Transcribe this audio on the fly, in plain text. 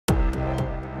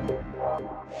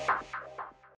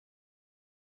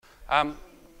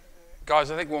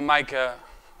Guys, I think we'll make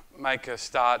a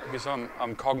start because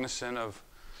I'm cognizant of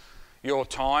your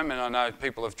time, and I know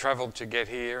people have travelled to get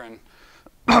here, and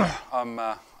I'm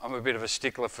a bit of a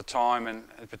stickler for time, and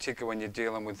particularly when you're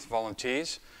dealing with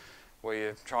volunteers, where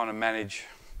you're trying to manage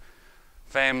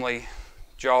family,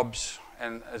 jobs,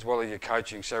 and as well as your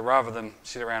coaching. So rather than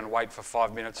sit around and wait for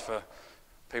 5 minutes for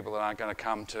people that aren't going to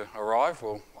come to arrive,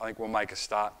 I think we'll make a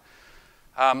start.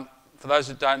 For those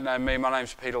that don't know me, my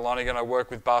name's Peter Lonergan. I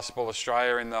work with Basketball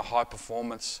Australia in the high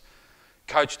performance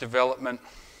coach development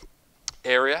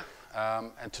area.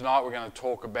 And tonight we're going to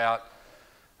talk about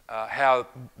how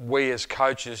we as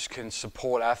coaches can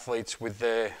support athletes with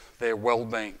their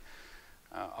well-being.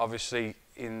 Obviously,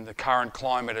 in the current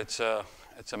climate, it's a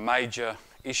major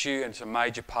issue, and it's a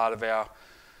major part of our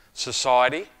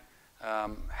society.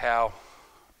 How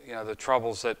the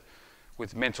troubles that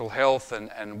with mental health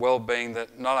and well-being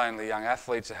that not only young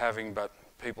athletes are having, but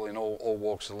people in all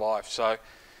walks of life. So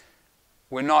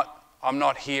I'm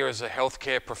not here as a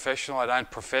healthcare professional. I don't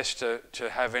profess to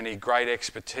have any great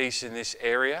expertise in this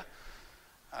area.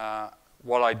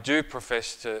 What I do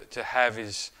profess to have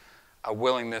is a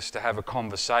willingness to have a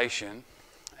conversation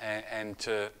and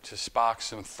to spark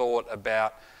some thought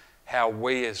about how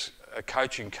we as a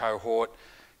coaching cohort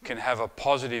can have a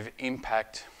positive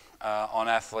impact on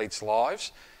athletes'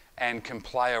 lives and can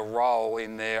play a role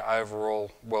in their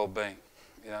overall well-being.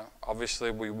 Obviously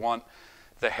we want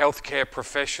the healthcare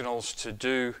professionals to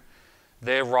do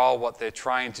their role, what they're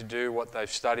trained to do, what they've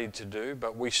studied to do,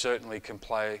 but we certainly can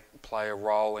play a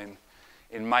role in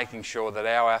making sure that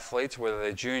our athletes, whether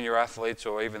they're junior athletes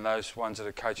or even those ones that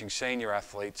are coaching senior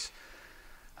athletes,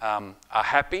 are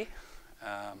happy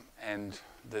and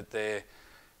that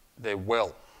they're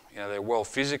well. They're well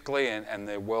physically and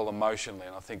they're well emotionally,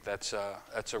 and I think that's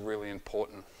a really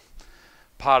important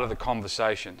part of the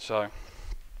conversation. So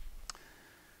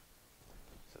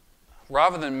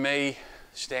rather than me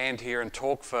stand here and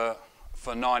talk for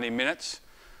 90 minutes,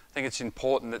 I think it's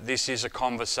important that this is a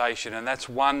conversation, and that's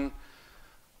one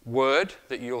word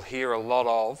that you'll hear a lot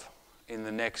of in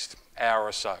the next hour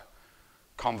or so,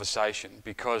 conversation,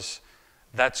 because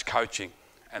that's coaching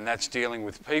and that's dealing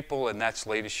with people and that's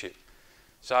leadership.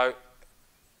 So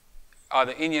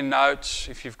either in your notes,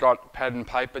 if you've got pad and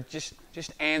paper, just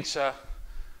answer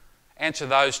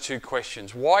those two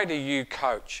questions. Why do you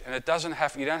coach? And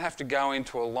you don't have to go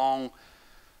into a long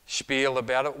spiel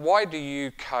about it. Why do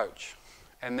you coach?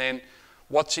 And then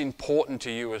what's important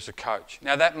to you as a coach?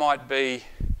 Now that might be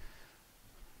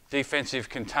defensive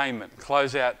containment,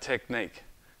 closeout technique,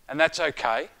 and that's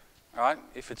okay, right?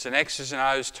 If it's an X's and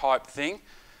O's type thing,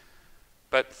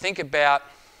 but think about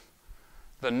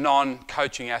the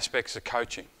non-coaching aspects of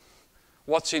coaching.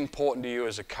 What's important to you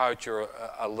as a coach or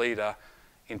a leader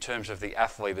in terms of the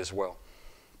athlete as well,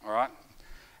 all right?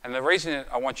 And the reason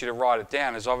I want you to write it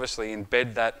down is obviously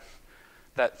embed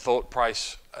that thought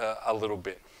process a little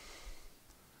bit.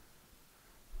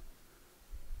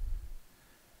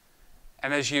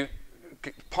 And as you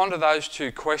ponder those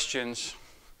two questions,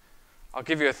 I'll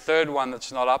give you a third one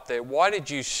that's not up there. Why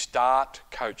did you start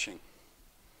coaching?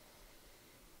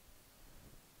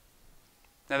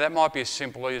 Now that might be as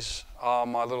simple as,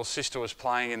 my little sister was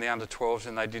playing in the under-12s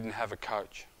and they didn't have a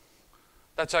coach.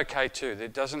 That's okay too. There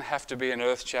doesn't have to be an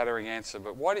earth-shattering answer,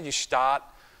 but why did you start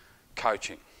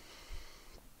coaching?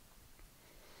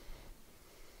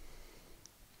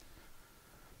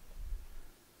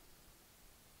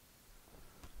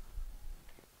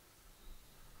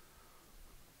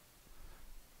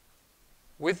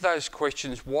 With those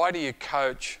questions, why do you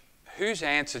coach? Whose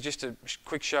answer, just a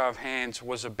quick show of hands,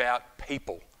 was about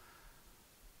people?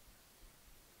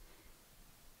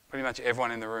 Pretty much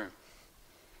everyone in the room,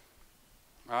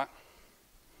 right?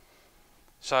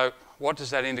 So what does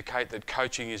that indicate that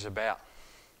coaching is about?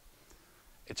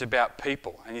 It's about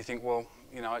people. And you think, well,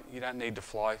 you don't need to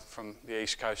fly from the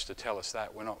East Coast to tell us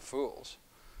that. We're not fools.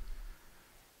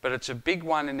 But it's a big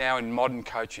one now in modern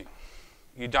coaching.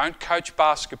 You don't coach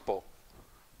basketball.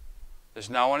 There's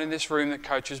no one in this room that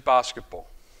coaches basketball.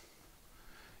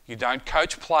 You don't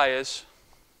coach players,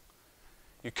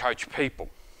 you coach people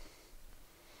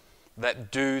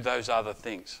that do those other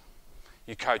things.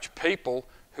 You coach people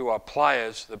who are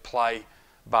players that play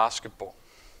basketball.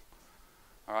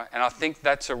 All right? And I think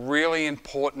that's a really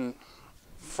important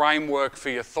framework for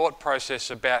your thought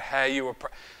process about how you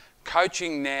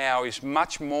coaching now is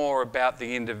much more about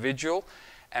the individual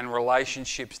and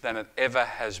relationships than it ever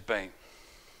has been.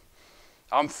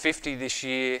 I'm 50 this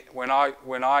year. When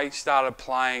I started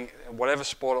playing, whatever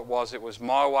sport it was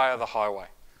my way or the highway.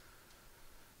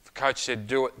 If a coach said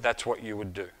do it, that's what you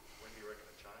would do. When do you reckon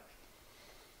it changed?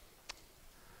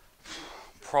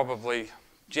 probably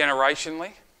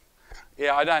generationally.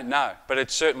 Yeah, I don't know, but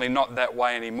it's certainly not that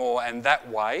way anymore, and that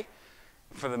way,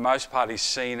 for the most part, is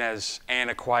seen as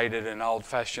antiquated and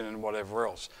old-fashioned and whatever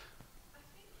else.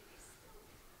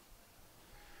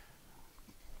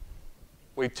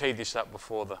 We teed this up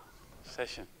before the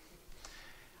session.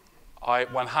 I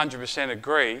 100%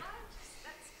 agree. That's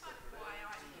kind of why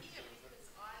I'm here, because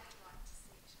I'd like to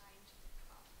see change in the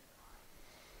club that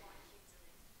my kids are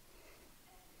in.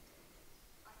 And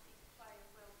I think player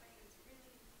wellbeing is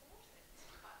really important,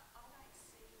 but I don't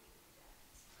see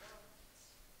that element.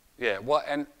 Yeah, well,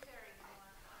 and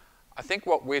I think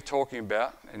what we're talking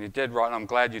about, and you're dead right, and I'm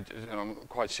glad you, and I'm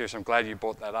quite serious, I'm glad you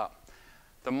brought that up.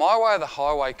 The my way or the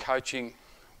highway coaching,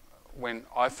 when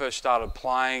I first started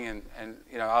playing, and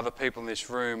you know, other people in this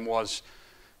room, was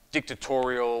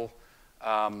dictatorial,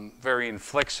 very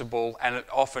inflexible, and it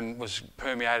often was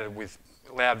permeated with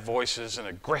loud voices and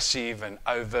aggressive and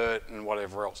overt and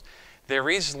whatever else. There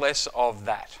is less of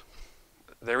that.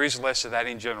 There is less of that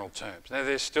in general terms. Now,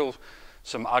 there's still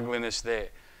some ugliness there.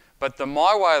 But the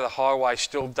my way or the highway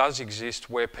still does exist,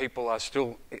 where people are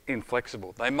still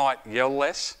inflexible. They might yell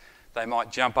less, they might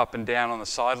jump up and down on the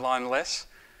sideline less,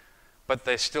 but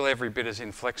they're still every bit as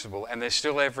inflexible, and they're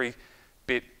still every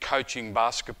bit coaching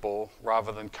basketball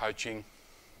rather than coaching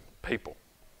people.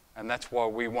 And that's why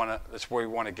that's where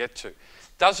we want to get to.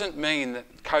 Doesn't mean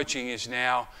that coaching is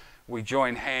now we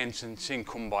join hands and sing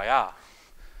Kumbaya.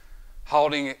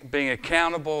 Being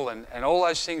accountable and all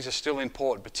those things are still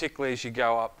important, particularly as you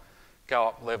go up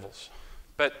levels.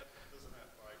 But doesn't that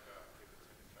like people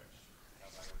to coach how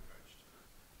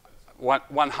they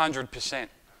were coached? 100%.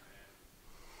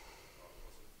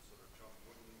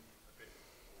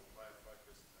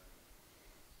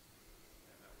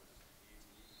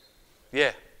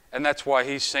 Yeah, and that's why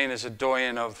he's seen as a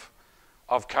doyen of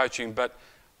coaching. But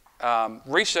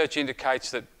research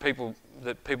indicates that people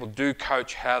do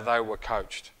coach how they were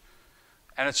coached,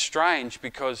 and it's strange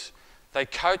because they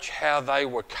coach how they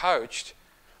were coached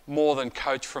more than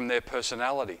coach from their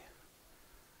personality.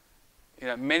 You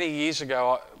know, many years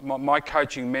ago, my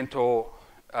coaching mentor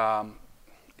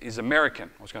is American.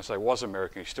 I was going to say was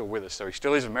American. He's still with us, so he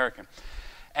still is American,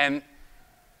 and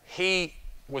he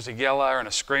was a yeller and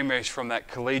a screamer. He's from that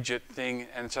collegiate thing,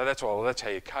 and so that's how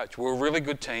you coach. We were really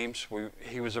good teams.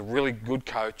 He was a really good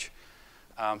coach,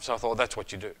 so I thought, well, that's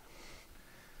what you do.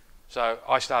 So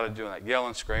I started doing that, yell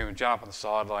and scream and jump up on the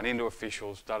sideline, into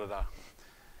officials, da-da-da.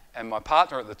 And my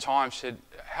partner at the time said,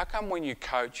 how come when you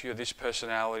coach you're this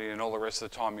personality and all the rest of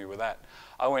the time you were that?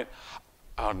 I went,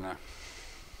 I don't know.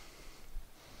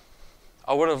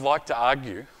 I would have liked to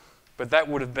argue, but that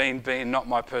would have been not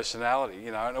my personality,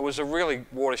 you know. And it was a really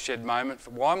watershed moment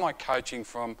for why am I coaching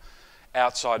from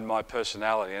outside my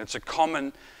personality? And it's a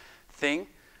common thing.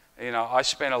 You know, I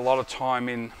spent a lot of time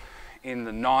in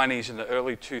the 90s and the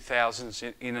early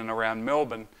 2000s in and around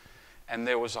Melbourne, and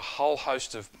there was a whole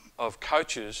host of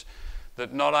coaches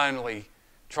that not only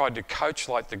tried to coach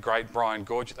like the great Brian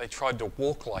Gorge, they tried to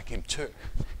walk like him too.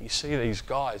 You see these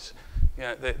guys, you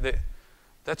know,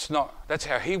 that's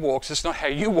how he walks, it's not how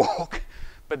you walk,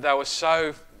 but they were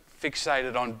so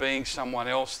fixated on being someone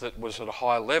else that was at a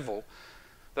high level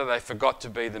that they forgot to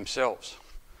be themselves.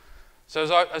 So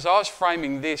as I was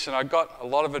framing this, and I got a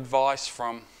lot of advice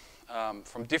from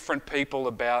different people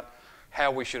about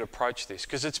how we should approach this,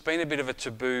 because it's been a bit of a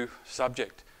taboo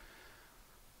subject.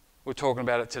 We're talking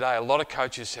about it today. A lot of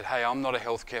coaches said, hey, I'm not a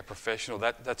healthcare professional,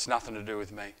 that's nothing to do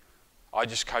with me. I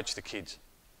just coach the kids.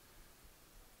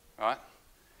 Right?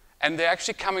 And they're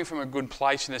actually coming from a good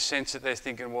place in the sense that they're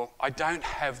thinking, well, I don't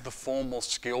have the formal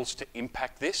skills to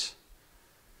impact this.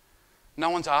 No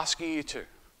one's asking you to.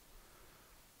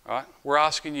 Right? We're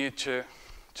asking you to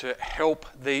help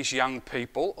these young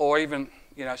people, or even,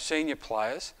 you know, senior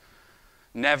players,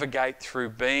 navigate through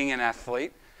being an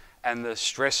athlete and the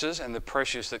stresses and the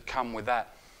pressures that come with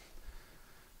that.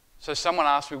 So someone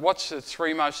asked me, what's the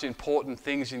 3 most important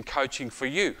things in coaching for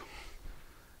you?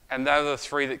 And they were the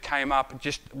 3 that came up,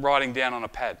 just writing down on a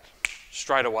pad,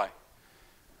 straight away.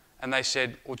 And they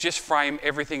said, well, just frame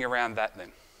everything around that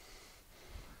then.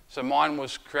 So mine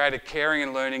was create a caring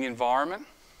and learning environment.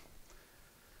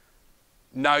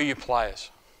 Know your players,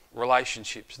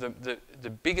 relationships. The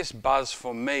biggest buzz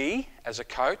for me as a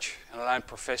coach, and I don't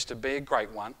profess to be a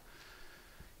great one,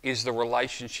 is the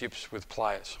relationships with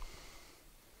players.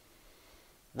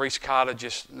 Reece Carter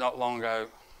just not long ago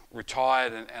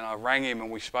retired, and I rang him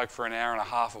and we spoke for an hour and a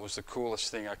half. It was the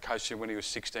coolest thing. I coached him when he was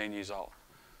 16 years old.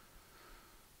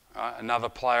 Another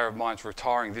player of mine's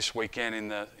retiring this weekend in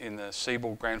the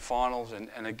Seabold Grand Finals,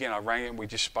 and again I rang him. We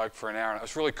just spoke for an hour, and it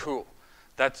was really cool.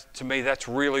 To me, that's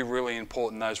really, really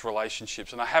important, those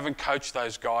relationships. And I haven't coached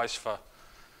those guys for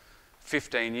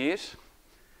 15 years.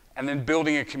 And then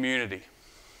building a community.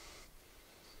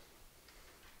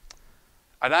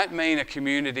 I don't mean a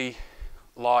community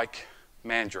like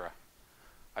Mandurah.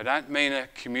 I don't mean a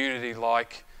community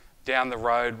like down the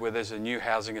road where there's a new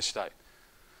housing estate.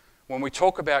 When we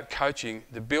talk about coaching,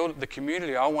 the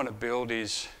community I want to build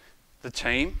is the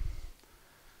team,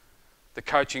 the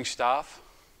coaching staff,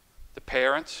 the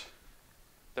parents,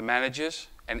 the managers,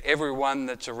 and everyone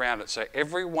that's around it. So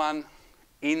everyone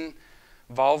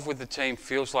involved with the team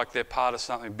feels like they're part of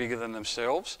something bigger than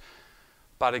themselves.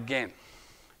 But again,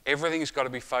 everything's got to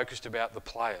be focused about the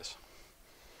players.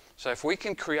 So if we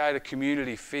can create a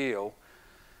community feel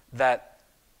that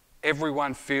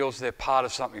everyone feels they're part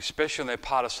of something special and they're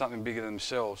part of something bigger than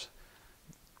themselves,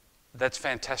 that's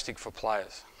fantastic for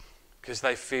players because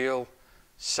they feel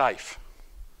safe.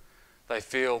 They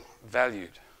feel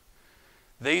valued.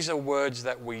 These are words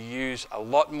that we use a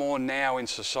lot more now in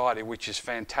society, which is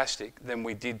fantastic, than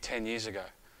we did 10 years ago,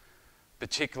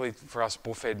 particularly for us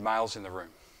bull-fed males in the room.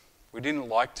 We didn't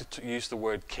like to use the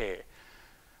word care.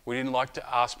 We didn't like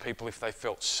to ask people if they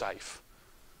felt safe.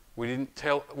 We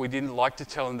didn't like to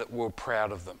tell them that we were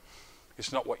proud of them.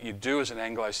 It's not what you do as an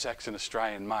Anglo-Saxon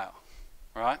Australian male,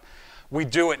 right? We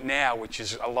do it now, which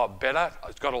is a lot better.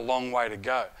 It's got a long way to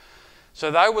go. So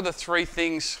they were the three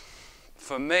things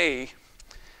for me,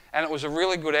 and it was a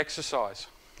really good exercise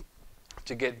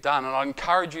to get done. And I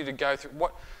encourage you to go through,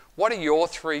 what are your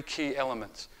three key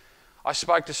elements? I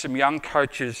spoke to some young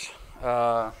coaches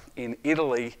in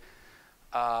Italy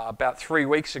about 3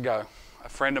 weeks ago. A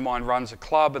friend of mine runs a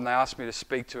club and they asked me to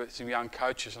speak to some young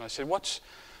coaches. And I said, what's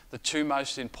the two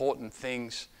most important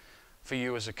things for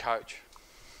you as a coach?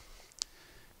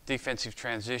 Defensive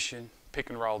transition,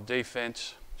 pick and roll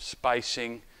defense,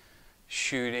 spacing,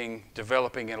 shooting,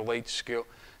 developing an elite skill.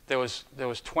 There was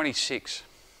 26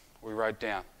 we wrote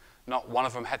down. Not one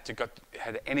of them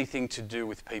had anything to do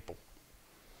with people.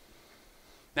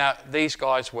 Now, these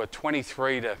guys were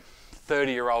 23 to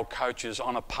 30-year-old coaches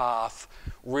on a path,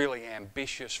 really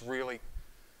ambitious, really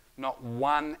not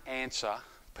one answer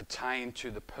pertained to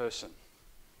the person.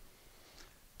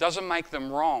 Doesn't make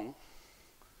them wrong,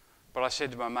 but I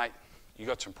said to my mate, you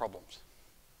got some problems.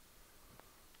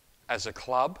 As a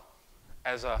club,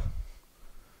 as a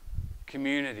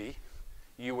community,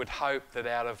 you would hope that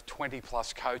out of 20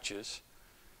 plus coaches,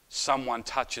 someone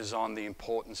touches on the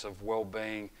importance of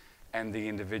well-being and the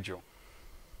individual.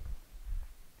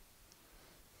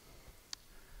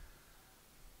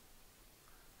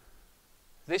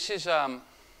 This is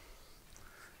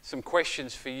some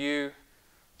questions for you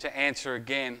to answer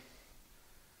again.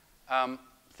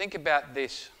 Think about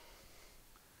this.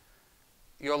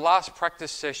 Your last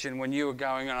practice session when you were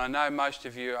going, and I know most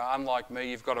of you are unlike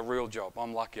me, you've got a real job.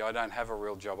 I'm lucky, I don't have a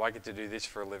real job. I get to do this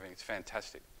for a living. It's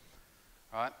fantastic,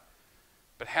 right?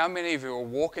 But how many of you are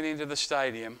walking into the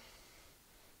stadium,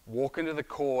 walking to the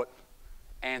court,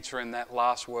 answering that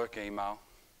last work email,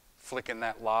 flicking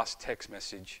that last text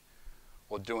message,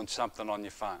 or doing something on your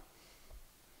phone?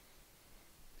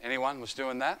 Anyone was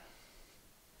doing that?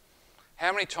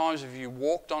 How many times have you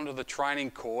walked onto the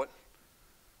training court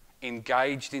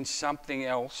engaged in something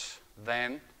else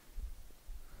than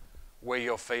where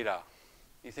your feet are?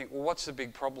 You think, well, what's the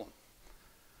big problem?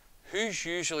 Who's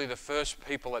usually the first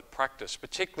people at practice,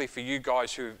 particularly for you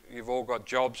guys who you've all got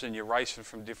jobs and you're racing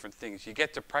from different things? You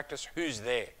get to practice, who's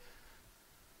there?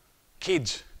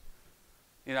 Kids.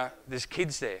 You know, there's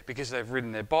kids there because they've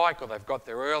ridden their bike or they've got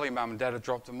there early, mum and dad have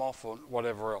dropped them off or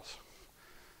whatever else.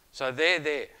 So they're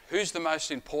there. Who's the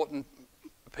most important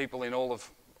people in all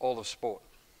of sport?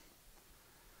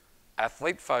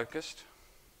 Athlete focused,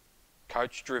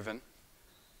 coach driven,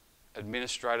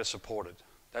 administrator supported.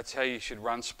 That's how you should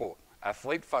run sport.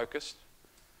 Athlete focused,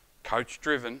 coach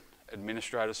driven,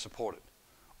 administrator supported.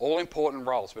 All important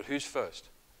roles, but who's first?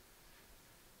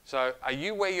 So are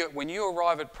you when you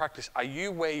arrive at practice, are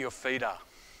you where your feet are?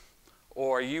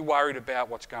 Or are you worried about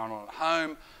what's going on at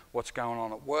home, what's going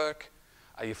on at work?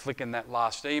 Are you flicking that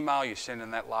last email? You're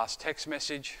sending that last text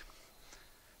message?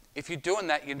 If you're doing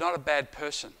that, you're not a bad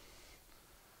person.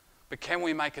 But can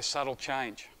we make a subtle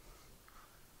change?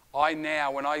 When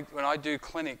I do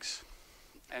clinics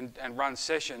and run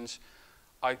sessions,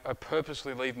 I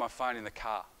purposely leave my phone in the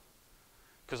car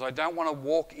because I don't want to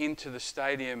walk into the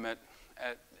stadium at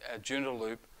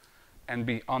Joondalup and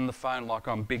be on the phone like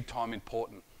I'm big time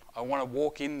important. I want to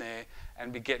walk in there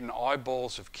and be getting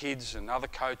eyeballs of kids and other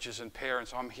coaches and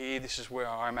parents. I'm here, this is where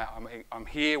I'm at. I'm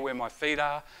here where my feet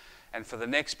are, and for the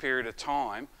next period of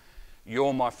time,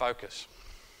 you're my focus.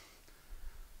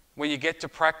 When you get to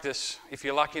practice, if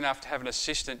you're lucky enough to have an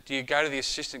assistant, do you go to the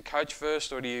assistant coach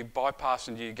first, or do you bypass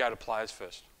and do you go to players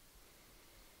first?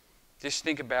 Just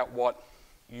think about what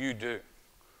you do.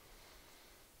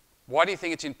 Why do you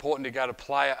think it's important to go to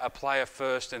a player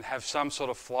first and have some sort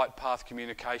of flight path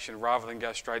communication rather than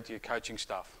go straight to your coaching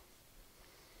staff?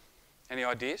 Any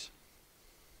ideas?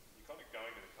 You're kind of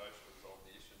going to the coach to resolve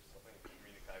the issues. I think if you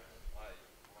communicate with the player,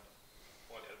 you want to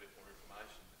find out a bit more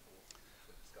information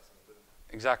before discussing it with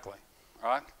them. Exactly. All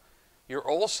right? You're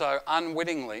also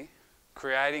unwittingly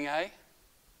creating a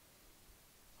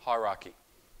hierarchy.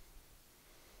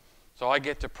 So I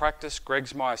get to practice.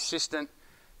 Greg's my assistant.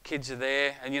 Kids are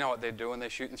there, and you know what they're doing. They're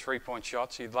shooting three-point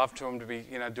shots. You'd love to them to be,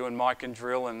 doing mic and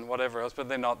drill and whatever else, but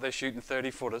they're not. They're shooting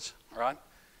 30-footers, right?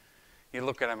 You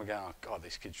look at them and go, oh, God,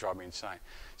 these kids drive me insane.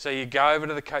 So you go over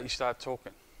to the coach, you start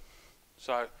talking.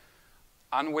 So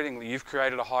unwittingly, you've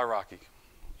created a hierarchy.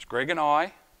 It's Greg and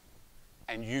I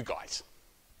and you guys.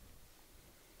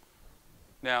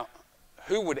 Now,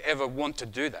 who would ever want to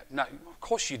do that? No, of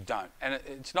course you don't. And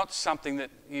it's not something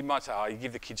that you might say, oh, you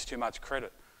give the kids too much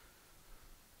credit.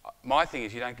 My thing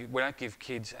is we don't give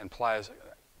kids and players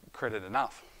credit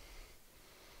enough,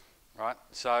 right?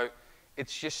 So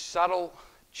it's just subtle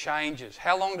changes.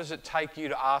 How long does it take you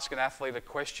to ask an athlete a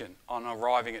question on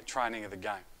arriving at training of the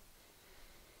game?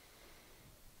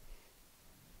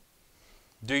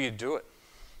 Do you do it?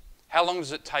 How long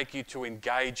does it take you to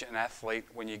engage an athlete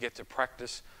when you get to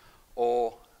practice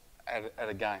or at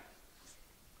a game?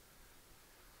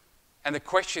 And the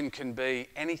question can be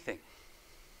anything.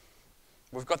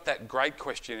 We've got that great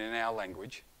question in our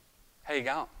language. How you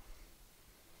going?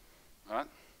 Right?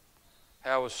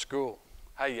 How was school?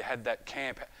 Hey, you had that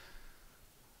camp.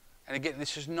 And again,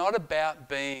 this is not about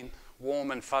being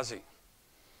warm and fuzzy.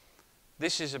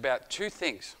 This is about two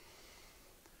things.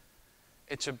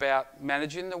 It's about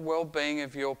managing the well-being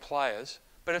of your players,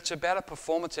 but it's about a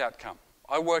performance outcome.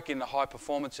 I work in the high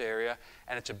performance area,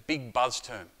 and it's a big buzz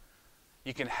term.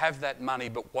 You can have that money,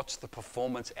 but what's the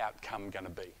performance outcome going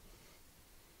to be?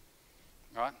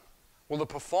 Right? Well, the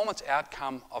performance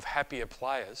outcome of happier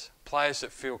players, players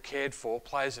that feel cared for,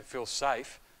 players that feel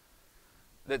safe,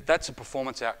 that's a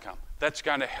performance outcome. That's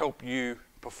going to help you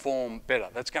perform better.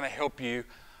 That's going to help you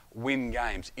win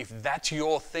games. If that's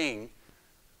your thing,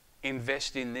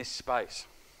 invest in this space.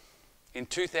 In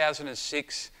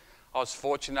 2006, I was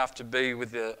fortunate enough to be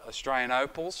with the Australian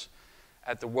Opals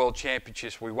at the World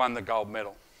Championships. We won the gold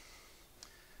medal.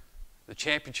 The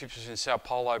championships was in Sao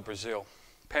Paulo, Brazil.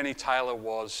 Penny Taylor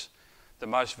was the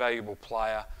most valuable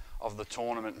player of the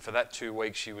tournament, and for that 2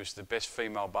 weeks she was the best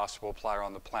female basketball player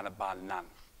on the planet, bar none.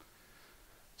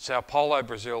 Sao Paulo,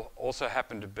 Brazil also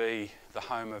happened to be the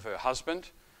home of her husband,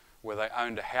 where they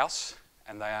owned a house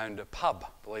and they owned a pub,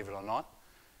 believe it or not.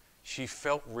 She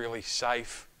felt really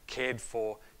safe, cared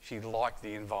for, she liked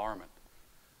the environment.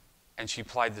 And she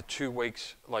played the 2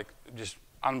 weeks like just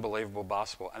unbelievable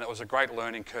basketball, and it was a great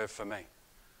learning curve for me.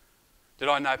 Did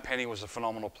I know Penny was a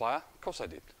phenomenal player? Of course I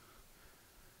did.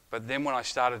 But then when I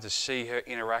started to see her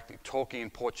interacting, talking in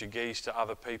Portuguese to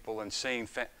other people and seeing,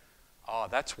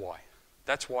 that's why.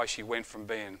 That's why she went from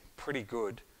being pretty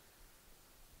good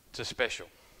to special.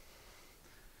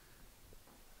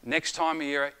 Next time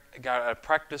you go to a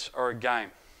practice or a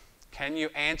game, can you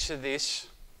answer this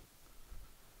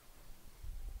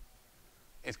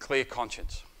with clear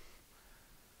conscience?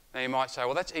 Now you might say,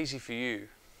 well, that's easy for you.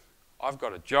 I've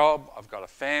got a job, I've got a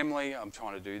family, I'm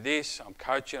trying to do this, I'm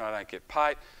coaching, I don't get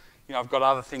paid. I've got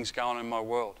other things going on in my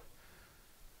world.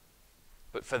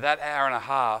 But for that hour and a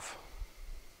half,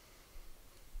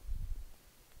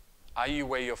 are you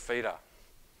where your feet are?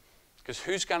 Because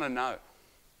who's going to know?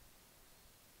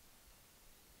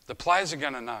 The players are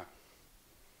going to know.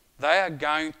 They are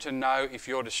going to know if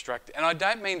you're distracted. And I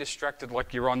don't mean distracted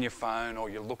like you're on your phone or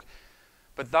you look,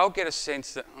 but they'll get a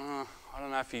sense that, I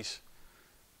don't know if he's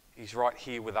right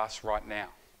here with us right now,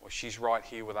 or she's right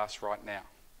here with us right now.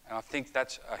 And I think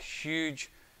that's a huge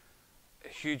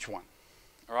one,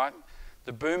 all right?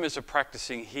 The Boomers are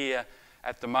practicing here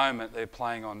at the moment. They're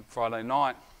playing on Friday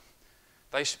night.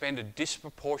 They spend a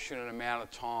disproportionate amount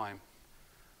of time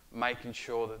making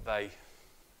sure that they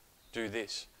do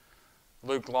this.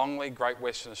 Luke Longley, great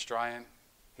Western Australian,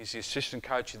 he's the assistant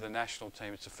coach of the national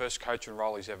team. It's the first coaching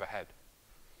role he's ever had.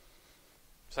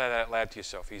 Say that out loud to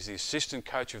yourself. He's the assistant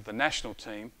coach of the national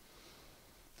team.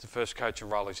 It's the first coaching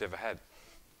role he's ever had.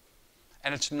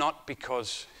 And it's not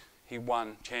because he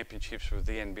won championships with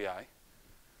the NBA.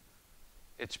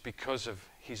 It's because of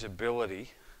his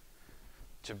ability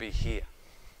to be here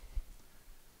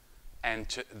and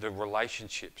to the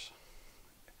relationships,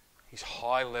 his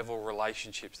high-level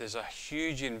relationships. There's a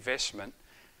huge investment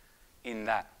in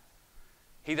that.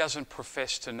 He doesn't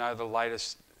profess to know the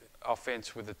latest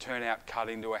offence with a turnout cut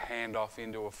into a handoff,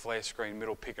 into a flare screen,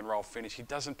 middle pick and roll finish. He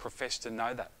doesn't profess to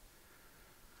know that.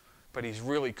 But he's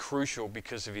really crucial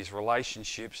because of his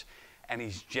relationships and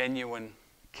his genuine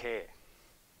care.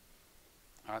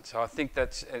 All right, so I think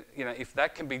that's, if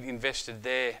that can be invested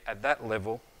there at that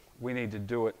level, we need to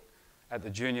do it at the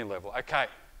junior level. Okay.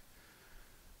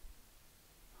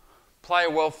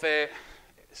 Player welfare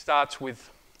starts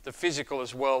with the physical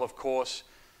as well, of course,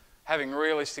 having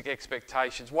realistic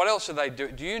expectations. What else are they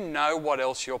doing? Do you know what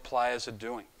else your players are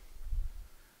doing?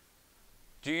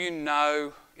 Do you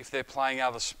know if they're playing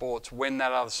other sports, when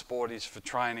that other sport is for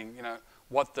training,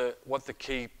 what the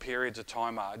key periods of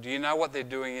time are? Do you know what they're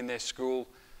doing in their school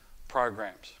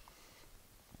programs?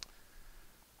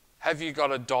 Have you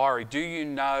got a diary? Do you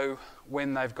know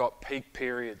when they've got peak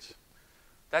periods?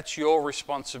 That's your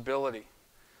responsibility,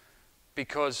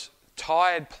 because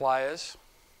tired players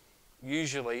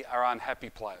usually are unhappy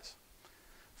players.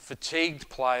 Fatigued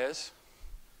players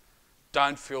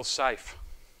don't feel safe.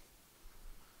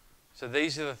 So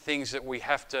these are the things that we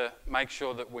have to make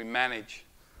sure that we manage.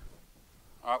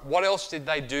 All right, what else did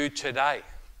they do today?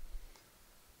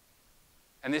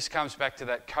 And this comes back to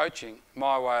that coaching,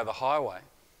 my way or the highway.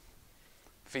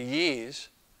 For years,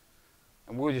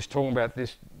 and we were just talking about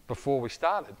this before we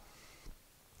started,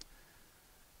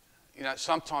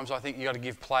 sometimes I think you've got to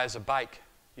give players a bake.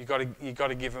 You've got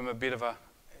to give them a bit of a,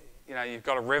 you've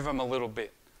got to rev them a little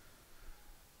bit.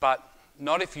 But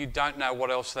not if you don't know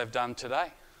what else they've done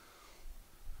today.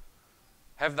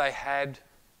 Have they had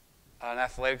an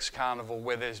athletics carnival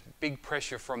where there's big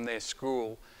pressure from their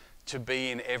school to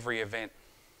be in every event?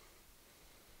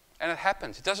 And it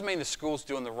happens. It doesn't mean the school's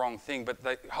doing the wrong thing, but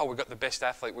we've got the best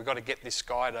athlete. We've got to get this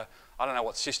guy to, I don't know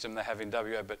what system they have in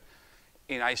WA, but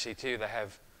in ACT they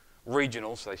have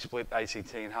regionals. They split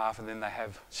ACT in half, and then they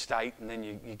have state, and then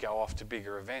you go off to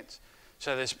bigger events.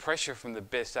 So there's pressure from the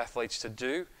best athletes to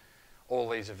do all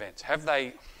these events.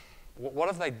 What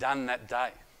have they done that day?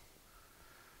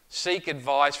 Seek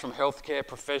advice from healthcare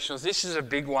professionals. This is a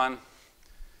big one.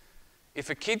 If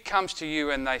a kid comes to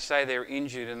you and they say they're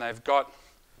injured and they've got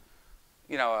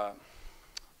a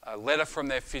letter from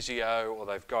their physio, or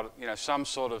they've got some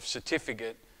sort of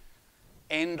certificate,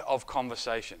 end of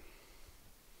conversation.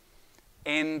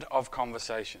 End of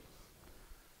conversation.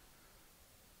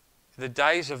 The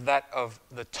days of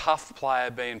the tough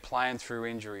player playing through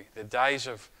injury, the days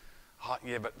of,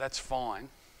 but that's fine.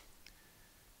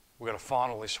 We've got a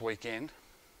final this weekend.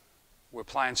 We're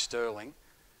playing Sterling.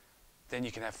 Then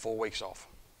you can have 4 weeks off.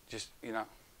 It's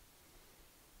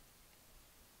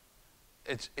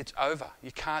over.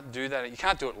 You can't do that. You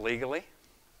can't do it legally,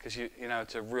 because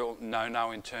it's a real no-no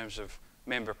in terms of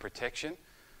member protection.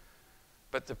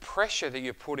 But the pressure that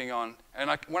you're putting on,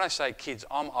 and when I say kids,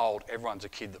 I'm old. Everyone's a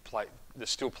kid that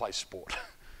still plays sport,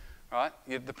 right?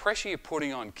 The pressure you're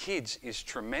putting on kids is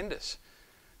tremendous.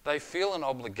 They feel an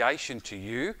obligation to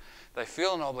you. They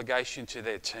feel an obligation to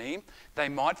their team. They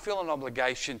might feel an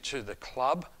obligation to the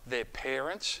club, their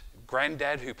parents,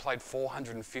 granddad who played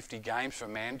 450 games for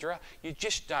Mandurah. You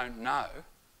just don't know.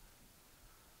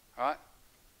 Right?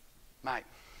 Mate,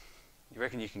 you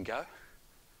reckon you can go?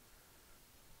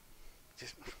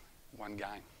 Just one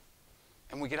game.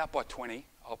 And we get up by 20,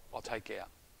 I'll take you out.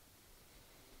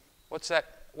 What's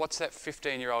that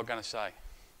 15-year-old going to say?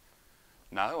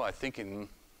 No, I think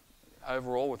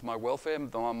overall with my welfare,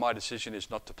 my decision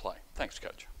is not to play. Thanks,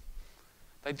 coach.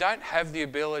 They don't have the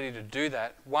ability to do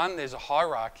that. One, there's a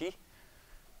hierarchy.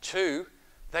 Two,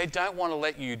 they don't want to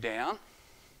let you down.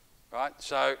 Right?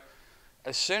 So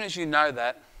as soon as you know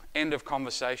that, end of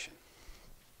conversation.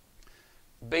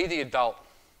 Be the adult.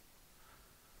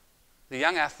 The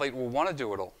young athlete will want to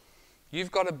do it all.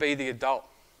 You've got to be the adult.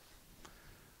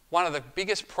 One of the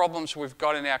biggest problems we've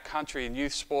got in our country in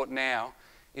youth sport now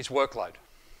is workload.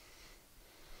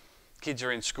 Kids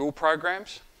are in school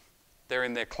programs, they're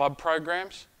in their club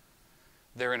programs,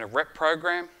 they're in a rep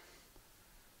program,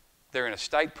 they're in a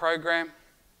state program,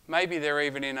 maybe they're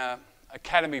even in an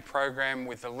academy program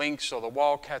with the Lynx or the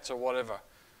Wildcats or whatever.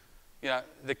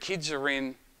 The kids are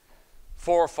in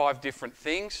 4 or 5 different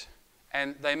things,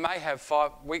 and they may have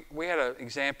 5. We had an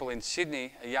example in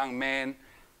Sydney, a young man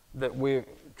that we're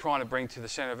trying to bring to the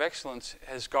Centre of Excellence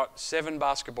has got 7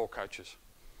 basketball coaches.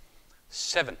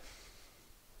 7.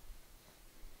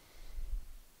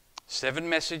 7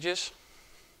 messages,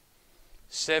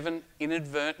 7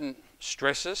 inadvertent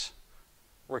stresses,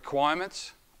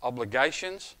 requirements,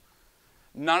 obligations.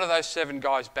 None of those 7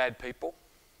 guys bad people,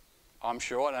 I'm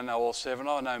sure. I don't know all 7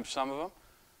 of them, I know some of them.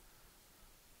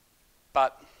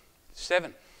 But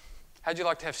 7. How'd you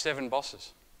like to have 7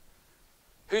 bosses?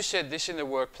 Who said this in the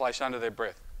workplace under their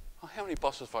breath? Oh, how many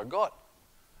bosses have I got?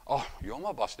 Oh, you're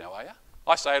my boss now, are you?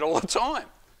 I say it all the time,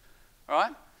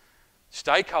 right?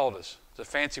 Stakeholders. It's a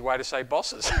fancy way to say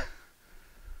bosses.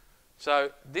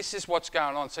 So this is what's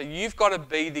going on. So you've got to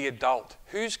be the adult.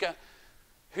 Who's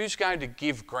going to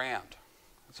give ground?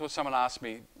 That's what someone asked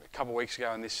me a couple of weeks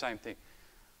ago in this same thing.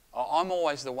 Oh, I'm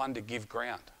always the one to give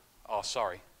ground. Oh,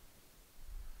 sorry.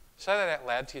 Say that out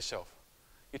loud to yourself.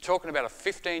 You're talking about a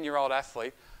 15-year-old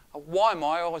athlete. Why am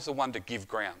I always the one to give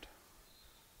ground?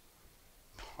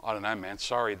 I don't know, man.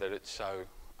 Sorry that it's so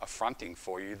affronting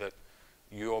for you that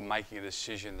you're making a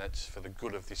decision that's for the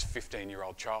good of this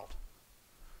 15-year-old child.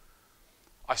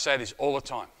 I say this all the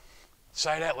time.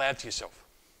 Say it out loud to yourself.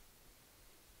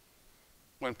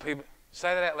 When people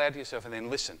say that out loud to yourself and then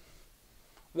listen.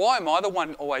 Why am I the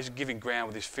one always giving ground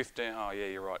with this 15? Oh, yeah,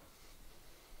 you're right.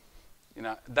 You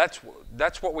know, that's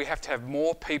what we have to have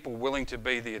more people willing to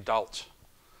be the adults.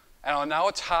 And I know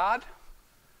it's hard.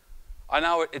 I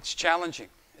know it's challenging.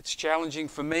 It's challenging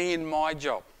for me in my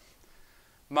job.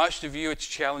 Most of you, it's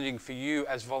challenging for you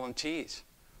as volunteers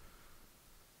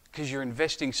because you're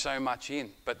investing so much in.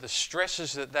 But the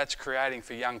stresses that that's creating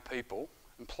for young people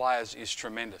and players is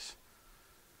tremendous.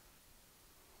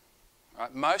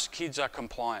 Right? Most kids are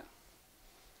compliant.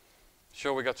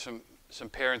 Sure, we've got some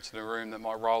parents in the room that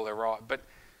might roll their eye, but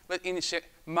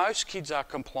most kids are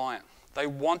compliant. They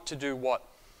want to do what?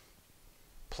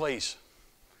 Please.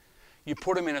 You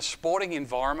put them in a sporting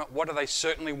environment, what do they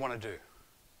certainly want to do?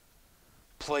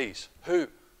 Please. Who?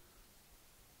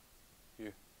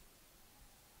 You.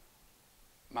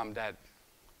 Mum, Dad,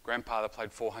 Grandpa that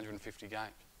played 450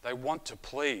 games. They want to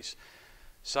please.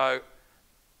 So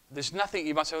there's nothing,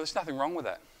 you might say, well, there's nothing wrong with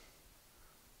that.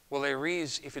 Well, there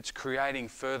is if it's creating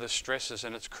further stresses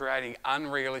and it's creating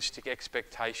unrealistic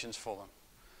expectations for them.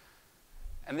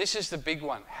 And this is the big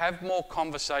one. Have more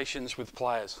conversations with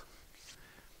players.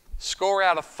 Score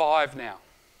out of 5 now.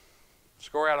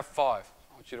 Score out of 5.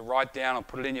 I want you to write down or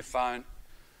put it in your phone.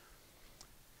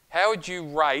 How would you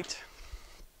rate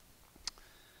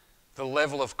the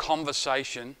level of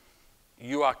conversation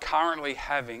you are currently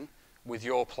having with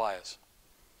your players?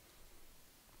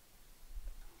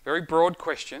 Very broad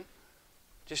question.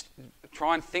 Just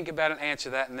try and think about it and answer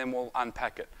that and then we'll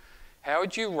unpack it. How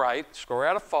would you rate, score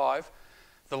out of 5,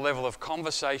 the level of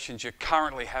conversations you're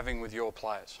currently having with your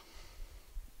players?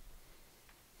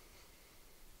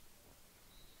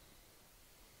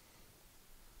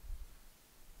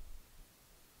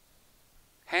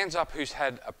 Hands up who's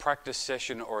had a practice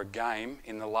session or a game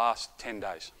in the last 10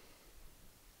 days.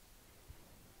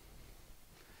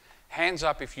 Hands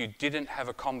up if you didn't have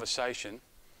a conversation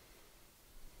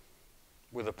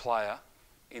with a player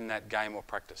in that game or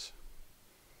practice.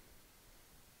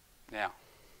 Now,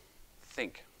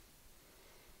 think.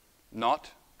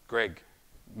 Not, Greg,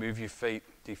 move your feet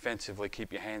defensively,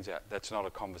 keep your hands out. That's not a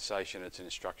conversation, it's an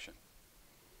instruction.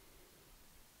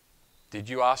 Did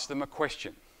you ask them a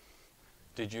question?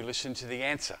 Did you listen to the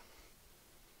answer?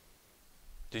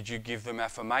 Did you give them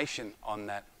affirmation on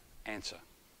that answer?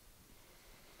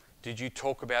 Did you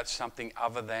talk about something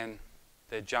other than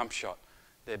their jump shot,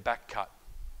 their back cut,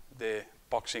 their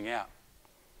boxing out?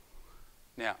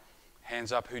 Now,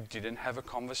 hands up who didn't have a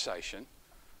conversation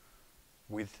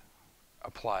with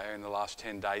a player in the last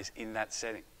 10 days in that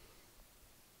setting.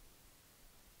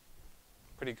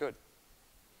 Pretty good.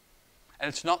 And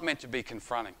it's not meant to be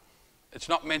confronting. It's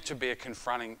not meant to be a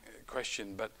confronting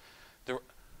question, but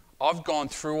I've gone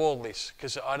through all this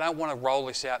because I don't want to roll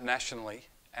this out nationally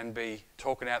and be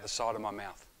talking out the side of my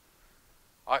mouth.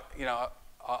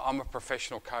 I'm a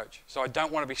professional coach, so I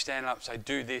don't want to be standing up and say,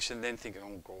 do this, and then thinking,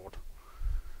 oh, God.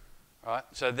 Right?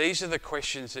 So these are the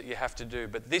questions that you have to do,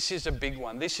 but this is a big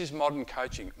one. This is modern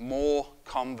coaching, more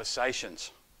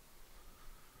conversations.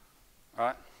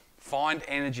 Right? Find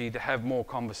energy to have more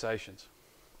conversations.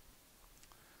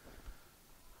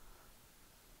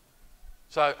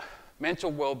 So mental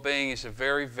well-being is a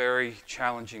very, very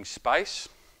challenging space,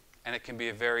 and it can be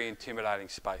a very intimidating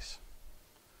space.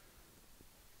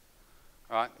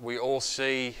 Right? We all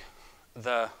see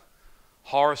the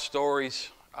horror stories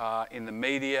in the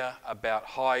media about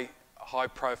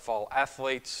high-profile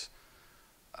athletes.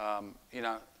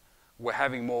 We're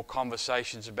having more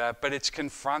conversations about, but it's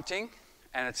confronting,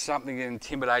 and it's something that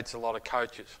intimidates a lot of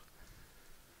coaches.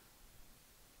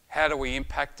 How do we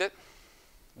impact it?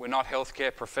 We're not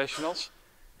healthcare professionals.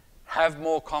 Have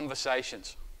more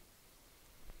conversations.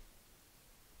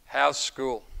 How's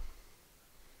school?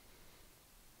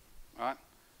 Right?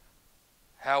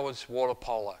 How was water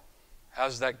polo?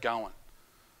 How's that going?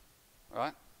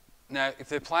 Right? Now, if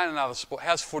they're playing another sport,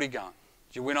 how's footy going?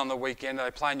 Did you win on the weekend? Are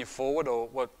they playing you forward or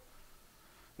what?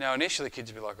 Now, initially,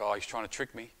 kids would be like, oh, he's trying to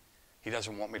trick me. He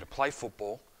doesn't want me to play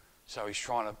football, so he's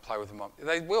trying to play with them.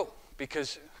 They will,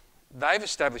 because they've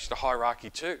established a hierarchy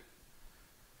too.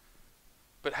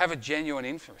 But have a genuine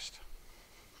interest.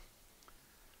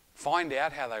 Find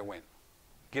out how they went.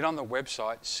 Get on the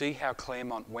website, see how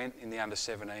Claremont went in the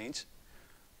under-17s.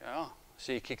 Oh,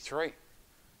 see you kick 3.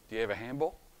 Do you have a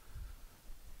handball?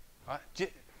 Right?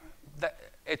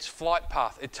 It's flight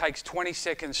path. It takes 20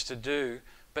 seconds to do,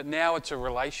 but now it's a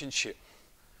relationship.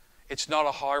 It's not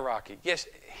a hierarchy. Yes,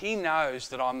 he knows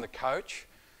that I'm the coach.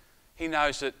 He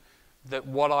knows that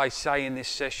what I say in this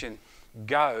session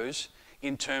goes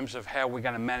in terms of how we're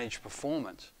going to manage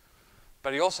performance.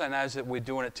 But he also knows that we're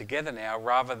doing it together now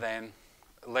rather than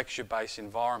a lecture-based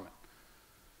environment.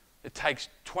 It takes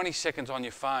 20 seconds on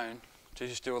your phone to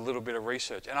just do a little bit of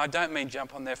research. And I don't mean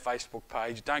jump on their Facebook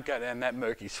page. Don't go down that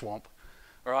murky swamp,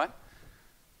 all right?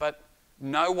 But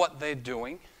know what they're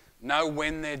doing, know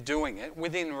when they're doing it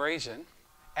within reason,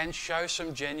 and show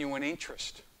some genuine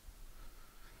interest.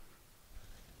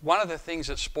 One of the things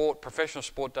that professional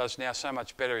sport does now so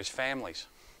much better is families.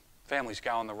 Families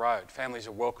go on the road. Families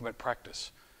are welcome at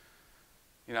practice.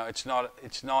 You know, it's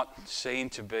not seen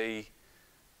to be,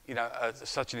 you know,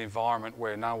 such an environment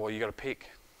where, no, well, you've got to pick.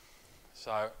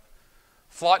 So,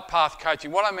 flight path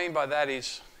coaching. What I mean by that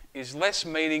is less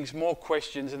meetings, more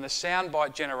questions, and the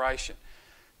soundbite generation.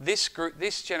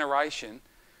 This generation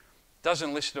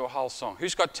doesn't listen to a whole song.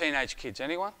 Who's got teenage kids?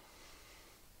 Anyone?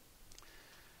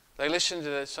 They listen to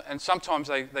this, and sometimes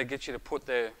they get you to put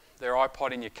their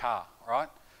iPod in your car, right?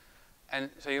 And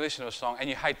so you listen to a song, and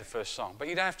you hate the first song. But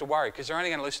you don't have to worry, because they're only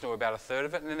going to listen to about a third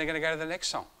of it, and then they're going to go to the next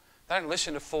song. They don't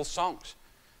listen to full songs.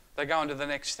 They go on to the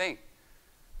next thing,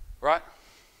 right?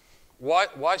 Why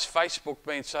is Facebook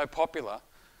being so popular,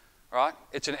 right?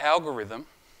 It's an algorithm.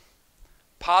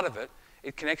 Part of it,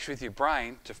 it connects with your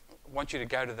brain to want you to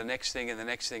go to the next thing and the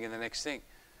next thing and the next thing.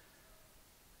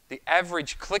 The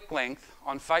average click length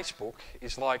on Facebook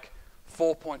is like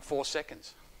 4.4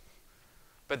 seconds.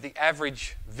 But the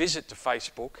average visit to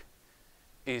Facebook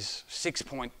is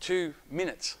 6.2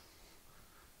 minutes.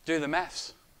 Do the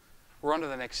maths. We're on to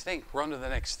the next thing. We're on to the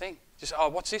next thing. Just, oh,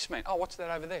 what's this mean? Oh, what's that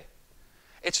over there?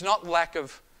 It's not lack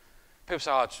of, people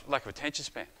say, oh, it's lack of attention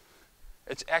span.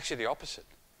 It's actually the opposite.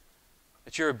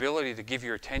 It's your ability to give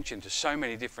your attention to so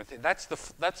many different things. That's the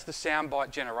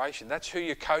soundbite generation. That's who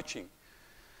you're coaching.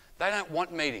 They don't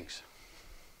want meetings.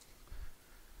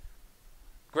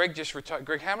 Greg just retired.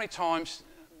 Greg, how many times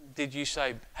did you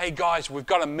say, hey guys, we've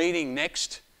got a meeting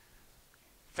next?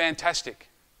 Fantastic.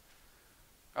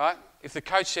 All right? If the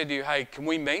coach said to you, hey, can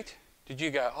we meet? Did you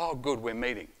go, oh good, we're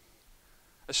meeting?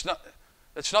 It's not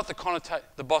the connotation.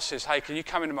 The boss says, hey, can you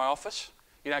come into my office?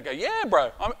 You don't go, yeah,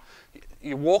 bro.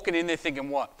 You're walking in there thinking,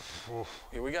 what?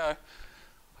 Here we go.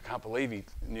 I can't believe he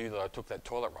knew that I took that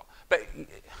toilet roll. But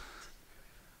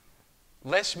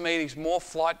less meetings, more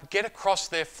flight. Get across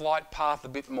their flight path a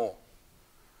bit more,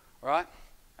 right?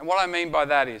 And what I mean by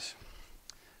that is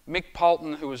Mick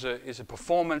Polton, who is a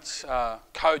performance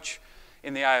coach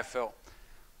in the AFL.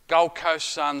 Gold Coast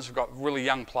Suns have got really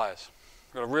young players.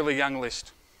 Got a really young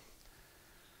list.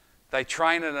 They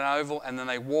train at an oval and then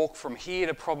they walk from here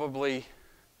to probably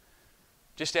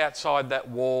just outside that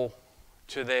wall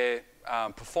to their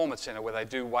performance centre where they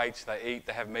do weights, they eat,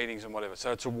 they have meetings and whatever.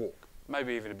 So it's a walk,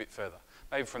 maybe even a bit further.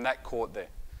 Maybe from that court there.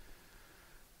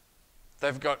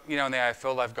 They've got, you know, in the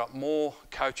AFL, they've got more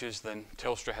coaches than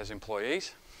Telstra has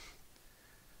employees.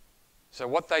 So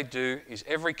what they do is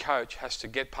every coach has to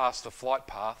get past the flight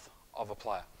path of a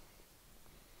player.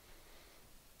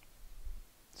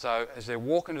 So as they're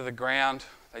walking to the ground,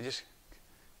 they just,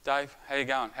 Dave, how you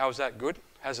going? How was that? Good?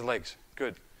 How's the legs?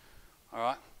 Good. All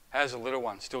right. How's the little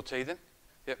one? Still teething?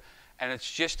 Yep. And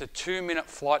it's just a 2-minute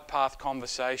flight path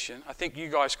conversation. I think you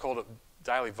guys called it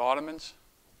daily vitamins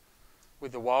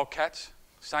with the Wildcats.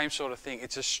 Same sort of thing.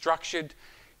 It's a structured,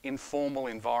 informal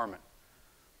environment.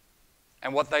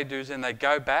 And what they do is then they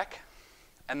go back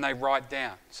and they write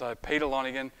down. So Peter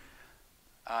Lonergan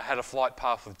had a flight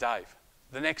path with Dave.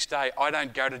 The next day, I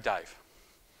don't go to Dave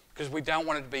because we don't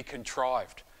want it to be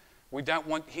contrived. We don't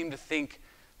want him to think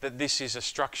that this is a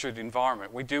structured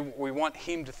environment. We want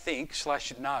him to think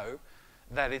 / know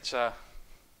that it's a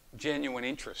genuine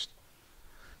interest.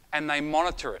 And they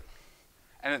monitor it.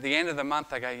 And at the end of the month,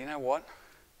 they go, you know what?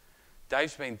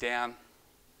 Dave's been down.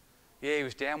 Yeah, he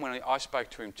was down when I spoke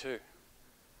to him too.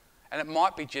 And it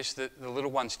might be just that the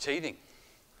little one's teething.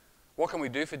 What can we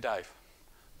do for Dave?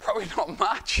 Probably not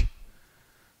much.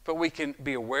 But we can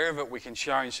be aware of it, we can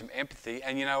show him some empathy,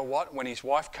 and you know what? When his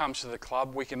wife comes to the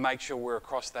club, we can make sure we're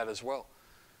across that as well.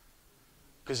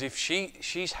 Because if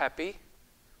she's happy,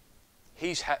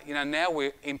 now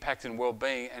we're impacting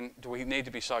well-being, and do we need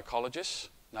to be psychologists?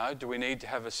 No. Do we need to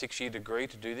have a 6-year degree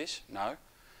to do this? No.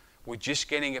 We're just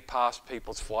getting it past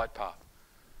people's flight path.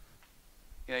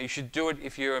 You should do it,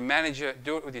 if you're a manager,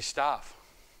 do it with your staff.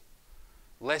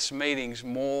 Less meetings,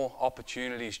 more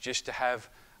opportunities just to have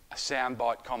a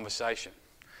soundbite conversation.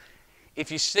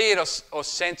 If you see it or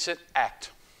sense it,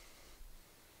 act.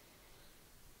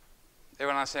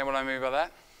 Everyone understand what I mean by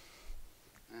that?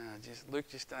 Luke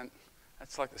just don't.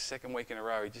 That's like the second week in a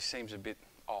row. He just seems a bit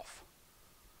off.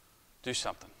 Do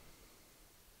something.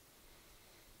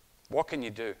 What can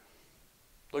you do?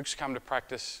 Luke's come to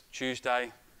practice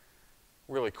Tuesday,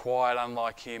 really quiet,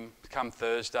 unlike him. Come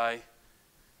Thursday,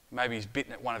 maybe he's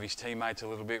bitten at one of his teammates a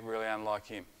little bit, really unlike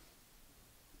him.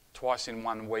 Twice in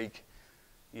 1 week,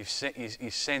 you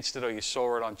sensed it or you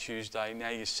saw it on Tuesday. Now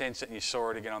you sense it and you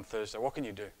saw it again on Thursday. What can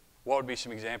you do? What would be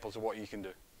some examples of what you can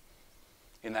do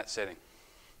in that setting?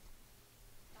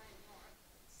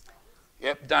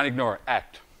 Yep, don't ignore it.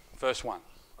 Act. First one.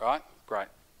 Right? Great.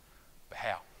 But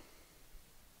how?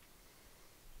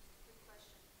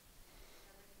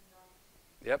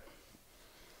 Yep.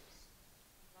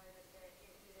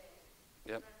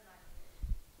 Yep.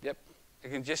 Yep.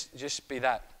 It can just be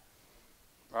that.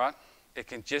 Right? It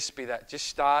can just be that. Just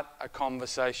start a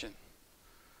conversation.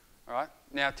 Right?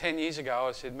 Now, 10 years ago,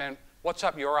 I said, man, what's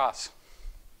up your ass?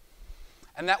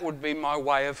 And that would be my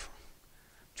way of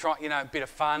trying, a bit of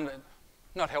fun, but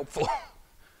not helpful.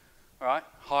 Right?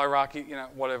 Hierarchy,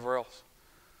 whatever else.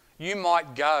 You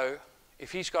might go,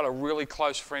 if he's got a really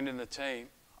close friend in the team,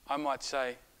 I might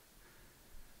say,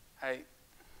 hey,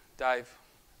 Dave,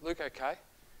 Luke okay?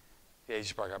 Yeah, he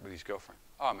just broke up with his girlfriend.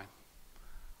 Oh, man.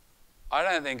 I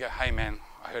don't think, hey, man,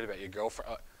 I heard about your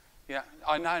girlfriend.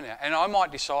 I know now. And I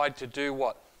might decide to do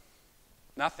what?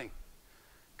 Nothing.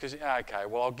 Because, okay,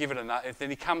 well, I'll give it another. If then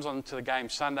he comes on to the game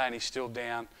Sunday and he's still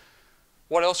down,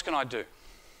 what else can I do?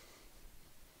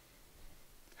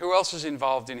 Who else is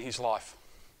involved in his life?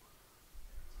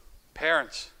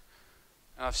 Parents.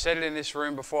 And I've said it in this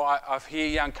room before. I hear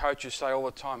young coaches say all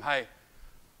the time, hey,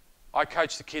 I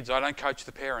coach the kids, I don't coach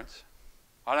the parents.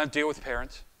 I don't deal with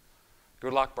parents.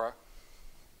 Good luck, bro.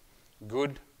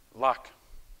 Good luck.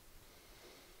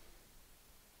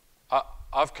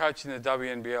 I've coached in the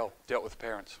WNBL, dealt with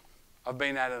parents. I've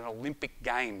been at an Olympic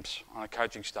Games on a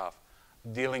coaching staff,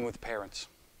 dealing with parents.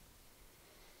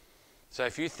 So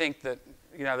if you think that,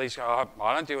 these guys,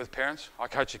 I don't deal with parents, I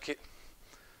coach a kid.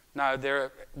 No, they're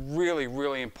a really,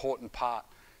 really important part.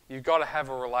 You've got to have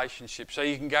a relationship so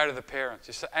you can go to the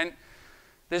parents. And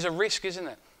there's a risk, isn't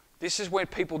it? This is when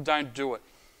people don't do it.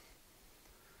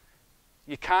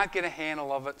 You can't get a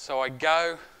handle of it, so I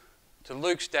go to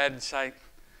Luke's dad and say,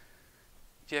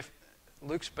 Jeff,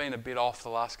 Luke's been a bit off the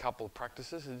last couple of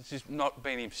practices. It's just not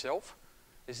been himself.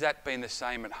 Has that been the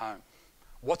same at home?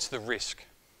 What's the risk?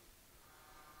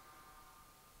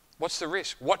 What's the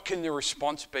risk? What can the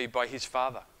response be by his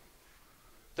father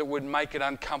that would make it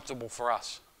uncomfortable for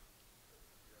us?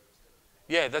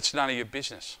 Yeah, that's none of your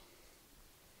business.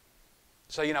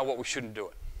 So you know what? We shouldn't do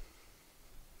it.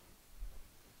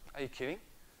 Are you kidding?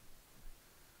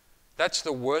 That's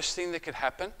the worst thing that could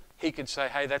happen. He could say,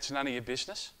 hey, that's none of your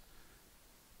business.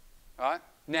 Right?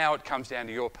 Now it comes down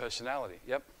to your personality.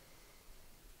 Yep.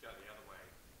 Go the other way,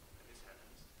 and this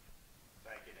happens,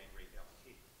 they get angry at the other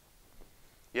kid.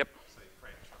 Yep. So you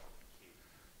create trouble with the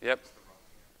kid. Yep. That's the wrong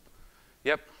thing.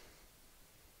 Yep.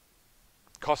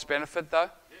 Cost benefit though?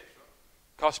 Yeah, sure.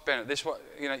 Cost benefit. This what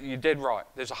you're dead right.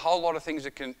 There's a whole lot of things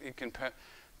that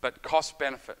but cost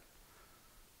benefit.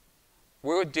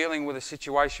 We were dealing with a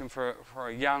situation for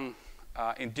a young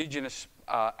Indigenous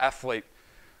athlete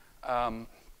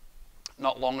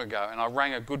not long ago, and I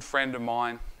rang a good friend of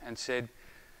mine and said,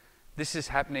 this is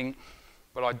happening,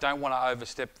 but I don't want to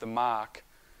overstep the mark,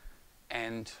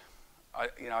 and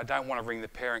I don't want to ring the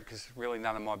parent because it's really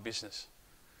none of my business.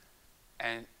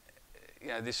 And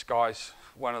this guy's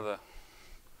one of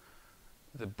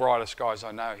the brightest guys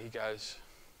I know. He goes,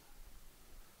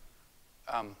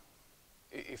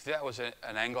 if that was an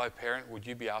Anglo parent, would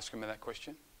you be asking me that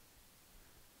question?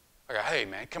 I go, hey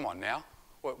man, come on now.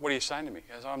 What are you saying to me?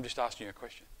 He goes, I'm just asking you a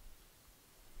question.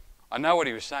 I know what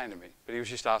he was saying to me, but he was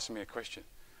just asking me a question.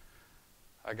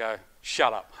 I go,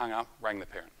 shut up, hung up, rang the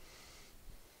parent.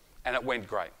 And it went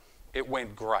great. It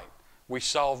went great. We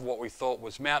solved what we thought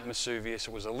was Mount Vesuvius.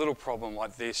 It was a little problem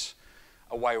like this.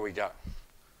 Away we go.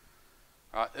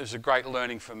 Right, it was a great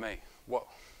learning for me.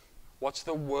 What's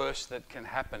the worst that can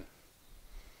happen?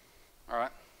 All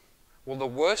right. Well, the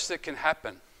worst that can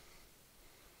happen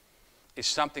is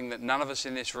something that none of us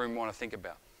in this room want to think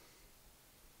about.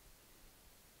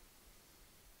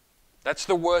 That's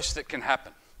the worst that can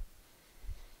happen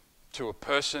to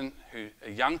a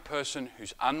young person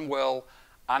who's unwell,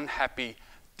 unhappy,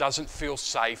 doesn't feel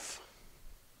safe,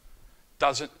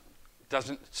 doesn't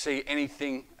see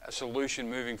anything, a solution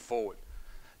moving forward.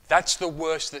 That's the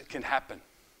worst that can happen.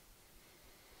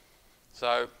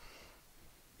 So,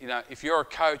 you know, if you're a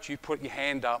coach, you put your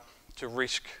hand up to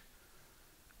risk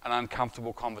an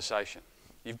uncomfortable conversation.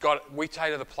 We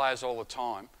say to the players all the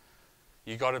time,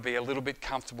 you've got to be a little bit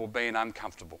comfortable being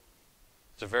uncomfortable.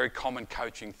 It's a very common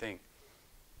coaching thing.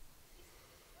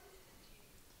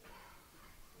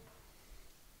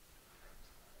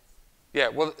 Yeah,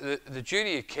 well, the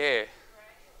duty of care,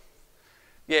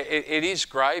 yeah, it is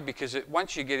grey because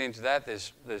once you get into that,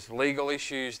 there's legal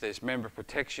issues, there's member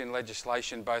protection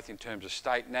legislation, both in terms of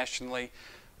state, nationally.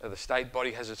 The state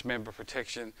body has its member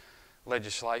protection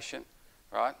legislation,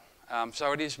 right?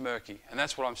 So it is murky, and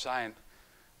that's what I'm saying.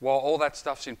 While all that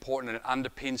stuff's important and it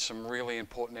underpins some really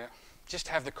important areas, just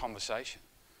have the conversation.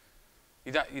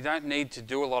 You don't need to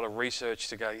do a lot of research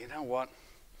to go, you know what,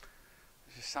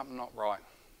 there's just something not right.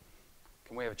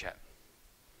 Can we have a chat?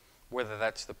 Whether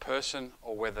that's the person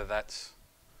or whether that's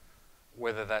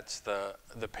the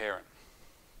parent.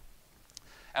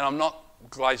 And I'm not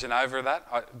glazing over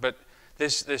that, but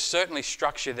there's certainly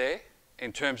structure there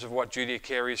in terms of what duty of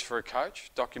care is for a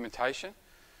coach, documentation.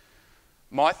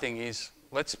 My thing is,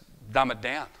 let's dumb it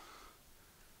down.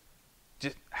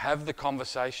 Just have the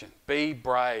conversation. Be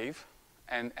brave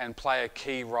and play a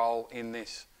key role in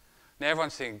this. Now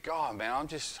everyone's thinking, God, man,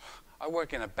 I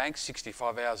work in a bank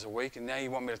 65 hours a week and now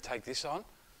you want me to take this on?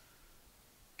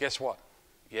 Guess what?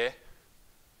 Yeah.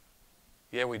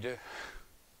 Yeah, we do.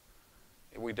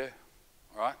 Yeah, we do.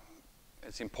 All right?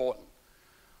 It's important.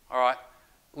 All right?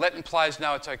 Letting players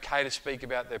know it's okay to speak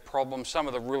about their problems. Some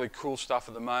of the really cool stuff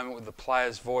at the moment with the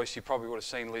player's voice, you probably would have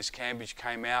seen Liz Cambridge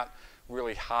came out,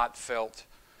 really heartfelt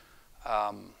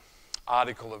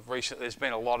article of recent. There's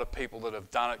been a lot of people that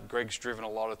have done it. Greg's driven a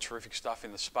lot of terrific stuff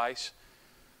in the space.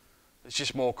 It's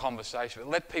just more conversation. But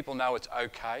let people know it's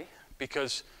okay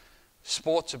because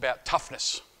sport's about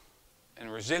toughness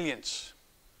and resilience.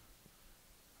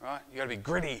 Right? You've got to be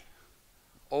gritty.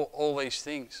 All these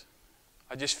things.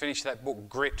 I just finished that book,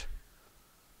 Grit.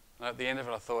 And at the end of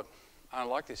it, I thought, I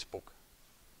don't like this book.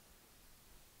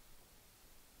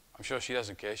 I'm sure she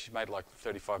doesn't care. She's made like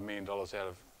 $35 million out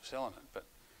of selling it. But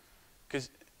because,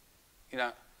 you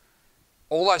know,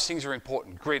 all those things are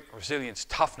important. Grit, resilience,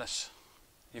 toughness.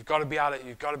 You've got to be able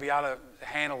to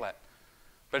handle that.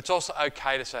 But it's also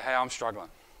okay to say, hey, I'm struggling.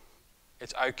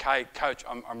 It's okay, coach,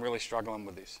 I'm really struggling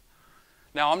with this.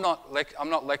 Now, I'm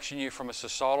not lecturing you from a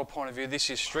societal point of view. This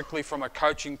is strictly from a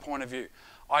coaching point of view.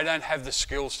 I don't have the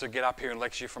skills to get up here and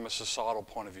lecture you from a societal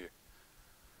point of view.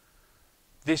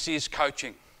 This is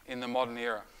coaching in the modern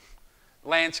era.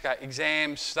 Landscape,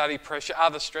 exams, study pressure,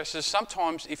 other stresses.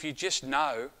 Sometimes if you just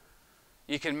know,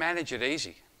 you can manage it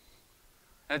easy.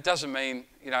 And it doesn't mean,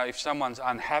 you know, if someone's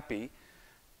unhappy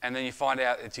and then you find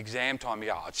out it's exam time, you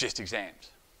go, oh, it's just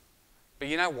exams. But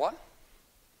you know what?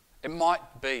 It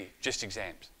might be just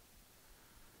exams.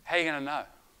 How are you going to know?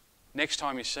 Next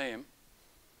time you see them,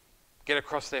 get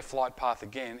across their flight path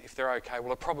again, if they're okay,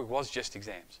 well, it probably was just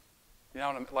exams. You know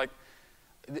what I mean? Like,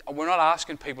 we're not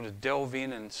asking people to delve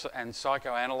in and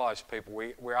psychoanalyze people.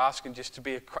 We're asking just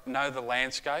to know the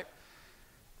landscape.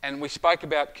 And we spoke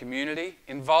about community.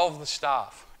 Involve the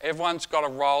staff. Everyone's got a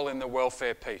role in the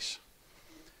welfare piece.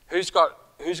 Who's got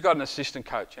an assistant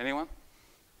coach? Anyone?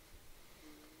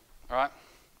 All right?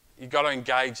 You've got to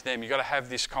engage them. You've got to have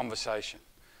this conversation.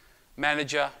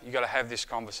 Manager, you've got to have this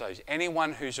conversation.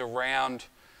 Anyone who's around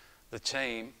the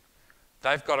team,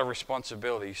 they've got a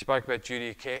responsibility. You spoke about duty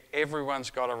of care.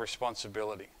 Everyone's got a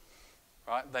responsibility.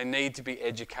 Right? They need to be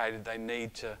educated. They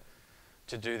need to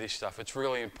do this stuff. It's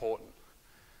really important.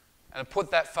 And I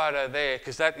put that photo there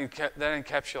because that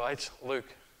encapsulates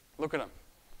Luke. Look at him.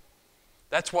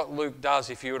 That's what Luke does.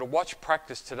 If you were to watch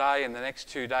practice today and the next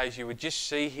 2 days, you would just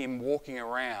see him walking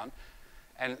around.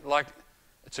 And like,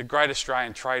 it's a great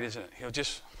Australian trait, isn't it? He'll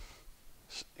just,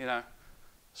 you know,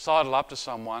 sidle up to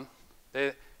someone.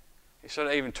 He's sort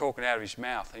of even talking out of his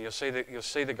mouth. And you'll see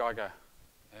the guy go,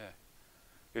 yeah.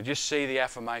 You'll just see the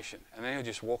affirmation. And then he'll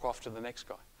just walk off to the next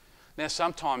guy. Now,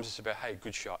 sometimes it's about, hey,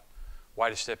 good shot. Way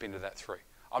to step into that three.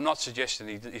 I'm not suggesting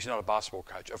he's not a basketball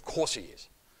coach. Of course he is.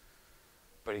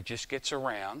 But he just gets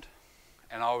around,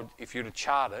 and if you were to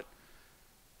chart it,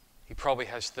 he probably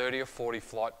has 30 or 40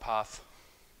 flight path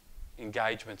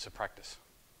engagements of practice.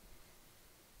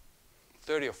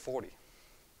 30 or 40.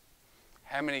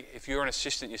 How many, if you're an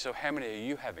assistant yourself, how many are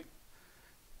you having?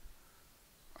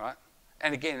 Right?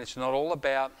 And again, it's not all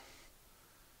about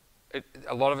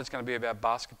A lot of it's going to be about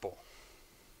basketball.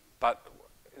 But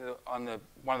on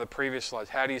one of the previous slides,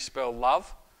 how do you spell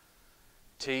love?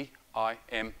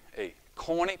 T-I-M-E.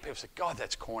 Corny. People say, God,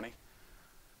 that's corny.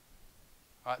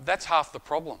 Right? That's half the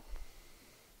problem.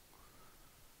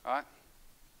 Right?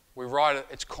 We write it,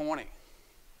 it's corny.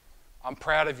 I'm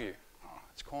proud of you. Oh,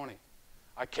 it's corny.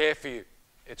 I care for you.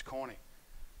 It's corny.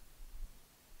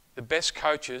 The best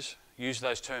coaches use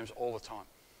those terms all the time.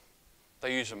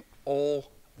 They use them all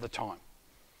the time.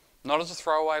 Not as a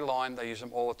throwaway line, they use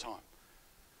them all the time.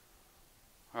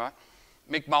 All right?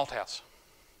 Mick Malthouse,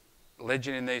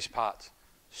 legend in these parts.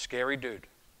 Scary dude.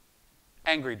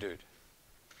 Angry dude.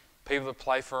 People that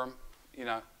play for him, you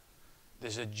know,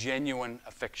 there's a genuine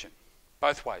affection.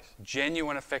 Both ways.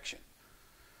 Genuine affection.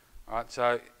 All right?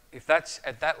 So if that's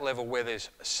at that level where there's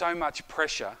so much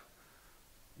pressure,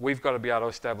 we've got to be able to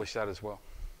establish that as well.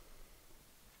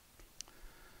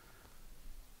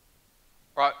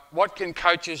 Right, what can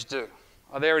coaches do?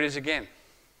 Oh, there it is again.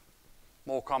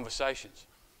 More conversations.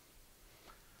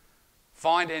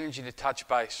 Find energy to touch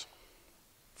base.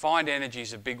 Find energy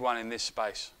is a big one in this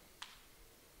space.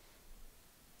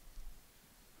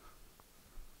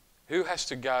 Who has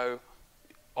to go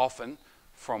often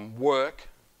from work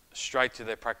straight to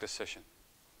their practice session?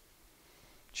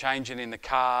 Changing in the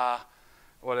car,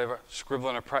 whatever,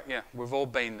 scribbling a practice. Yeah, we've all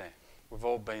been there. We've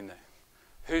all been there.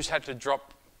 Who's had to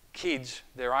drop kids,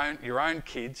 your own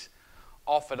kids,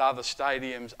 off at other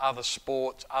stadiums, other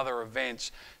sports, other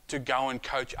events to go and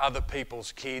coach other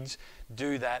people's kids,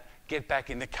 do that, get back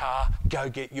in the car, go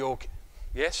get your...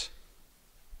 Yes?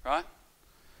 Right?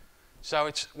 So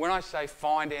it's when I say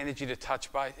find energy to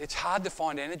touch base, it's hard to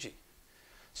find energy.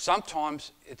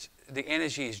 Sometimes the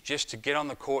energy is just to get on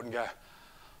the court and go,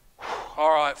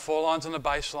 all right, 4 lines on the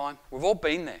baseline. We've all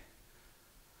been there.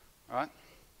 Right?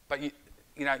 But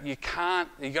you know, you can't,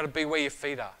 you've got to be where your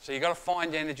feet are. So you've got to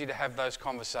find energy to have those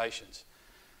conversations.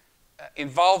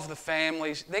 Involve the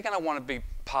families. They're going to want to be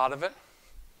part of it.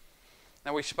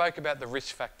 Now, we spoke about the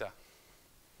risk factor.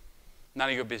 None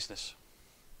of your business.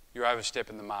 You're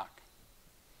overstepping the mark.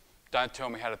 Don't tell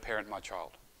me how to parent my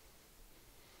child.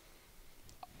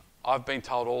 I've been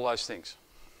told all those things.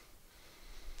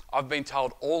 I've been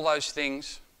told all those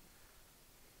things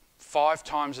 5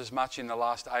 times as much in the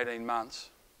last 18 months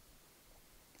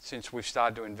since we've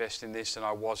started to invest in this than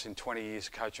I was in 20 years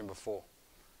coaching before.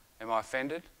 Am I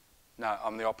offended? No,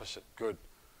 I'm the opposite. Good.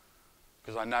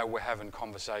 Because I know we're having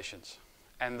conversations.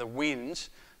 And the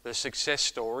wins, the success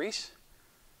stories,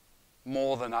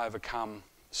 more than overcome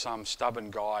some stubborn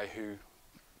guy who,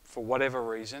 for whatever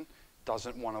reason,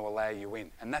 doesn't want to allow you in.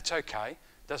 And that's okay.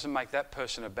 Doesn't make that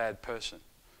person a bad person.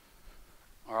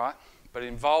 All right? But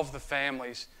involve the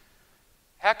families.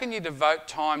 How can you devote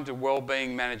time to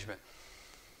well-being management?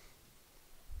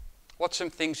 What's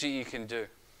some things that you can do?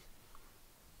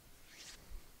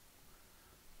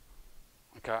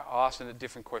 Okay, I'll ask a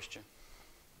different question.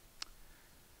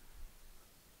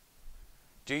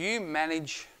 Do you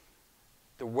manage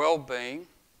the well-being,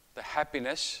 the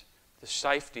happiness, the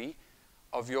safety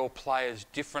of your players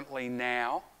differently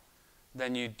now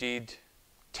than you did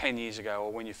 10 years ago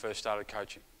or when you first started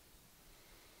coaching?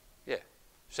 Yeah.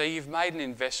 So you've made an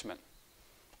investment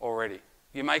already.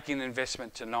 You're making an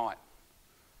investment tonight.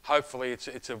 Hopefully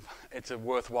it's a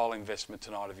worthwhile investment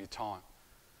tonight of your time.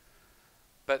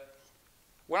 But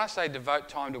when I say devote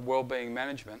time to well-being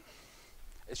management,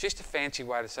 it's just a fancy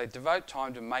way to say devote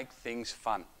time to make things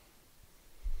fun.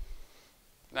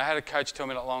 Now, I had a coach tell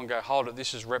me not long ago, hold it,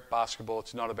 this is rep basketball,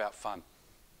 it's not about fun.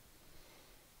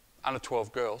 Under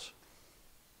 12 girls.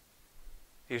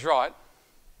 He's right,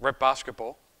 rep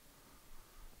basketball,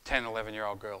 10,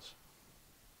 11-year-old girls.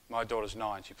 My daughter's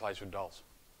 9, she plays with dolls.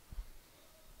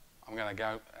 I'm going to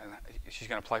go and she's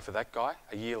going to play for that guy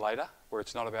a year later where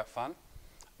it's not about fun.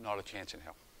 Not a chance in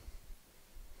hell.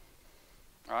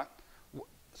 All right?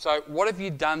 So what have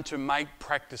you done to make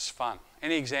practice fun?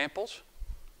 Any examples?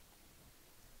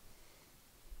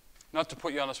 Not to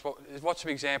put you on the spot. What's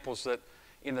some examples that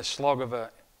in the slog of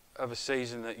a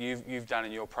season that you've done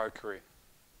in your pro career?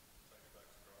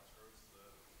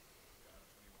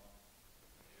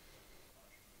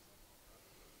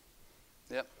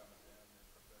 Yep.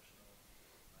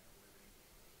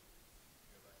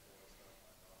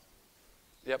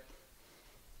 Yep.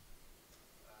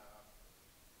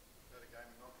 Had a game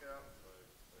of knockout, so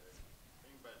the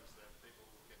thing about is that people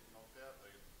get knocked out,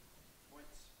 they get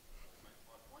points, make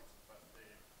 5 points, but then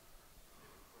you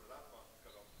can put it up, I've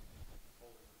got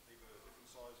all either different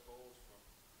size balls from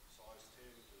size 10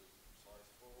 to size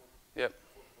 4. Yep.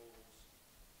 Footballs,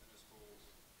 tennis balls,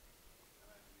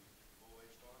 and you use a different ball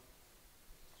each time.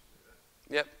 Just do that.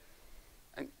 Yep.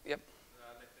 And yep.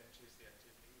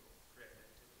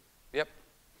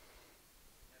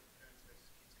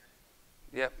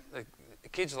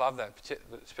 kids love that,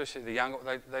 especially the younger.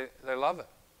 They love it.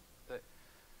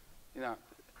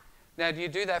 Now, do you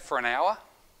do that for an hour?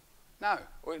 No,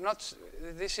 we're not.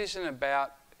 This isn't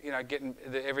about getting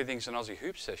everything's an Aussie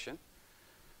Hoop session.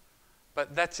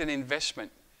 But that's an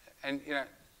investment, and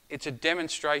it's a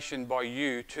demonstration by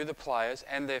you to the players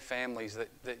and their families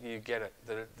that you get it.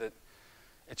 That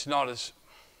it's not as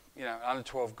under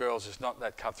 12 girls is not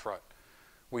that cutthroat.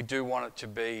 We do want it to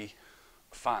be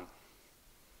fun.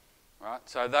 Right?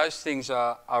 So those things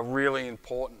are really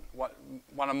important.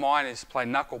 One of mine is play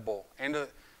knuckleball.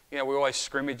 We always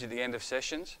scrimmage at the end of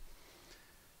sessions.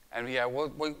 And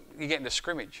you get into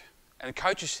scrimmage. And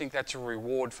coaches think that's a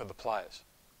reward for the players.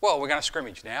 Well, we're going to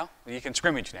scrimmage now. You can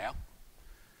scrimmage now.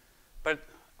 But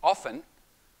often,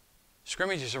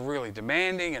 scrimmages are really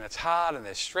demanding and it's hard and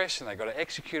there's stress and they've got to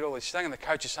execute all this thing. And the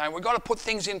coach is saying, we've got to put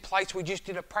things in place we just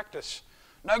did at practice.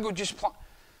 No good just play.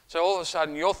 So all of a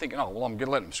sudden you're thinking, oh, well, I'm going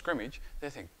to let them scrimmage. They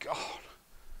think, God.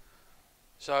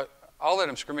 So I'll let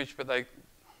them scrimmage, but they've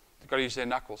got to use their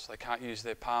knuckles. They can't use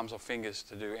their palms or fingers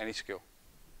to do any skill.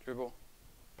 Dribble,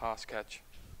 pass, catch,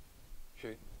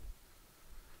 shoot.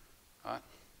 All right?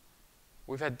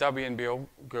 We've had WNBL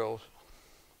girls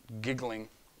giggling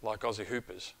like Aussie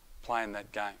Hoopers playing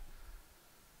that game.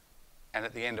 And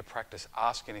at the end of practice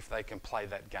asking if they can play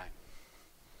that game.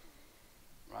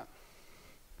 Right?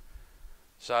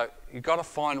 So you've got to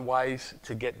find ways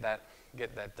to get that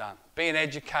done. Be an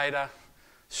educator.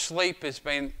 Sleep has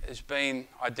been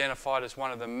identified as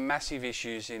one of the massive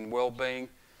issues in well-being,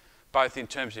 both in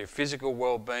terms of your physical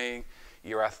well-being,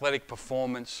 your athletic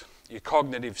performance, your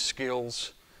cognitive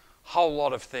skills, whole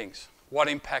lot of things. What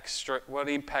impacts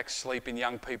sleep in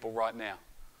young people right now?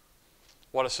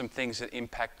 What are some things that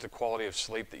impact the quality of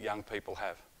sleep that young people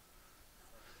have?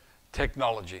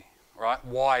 Technology, right?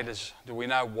 Do we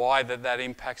know why that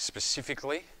impacts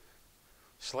specifically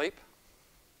sleep?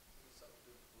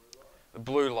 The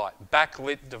blue light,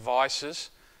 backlit devices,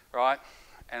 right?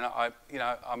 And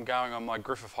I'm going on my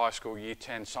Griffith High School Year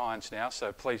 10 science now,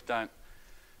 so please don't.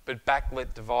 But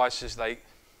backlit devices, they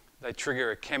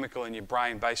trigger a chemical in your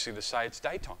brain basically to say it's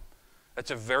daytime.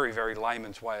 That's a very, very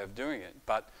layman's way of doing it.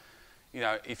 But,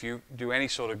 if you do any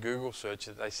sort of Google search,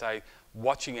 they say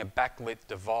watching a backlit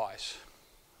device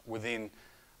within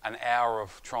an hour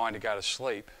of trying to go to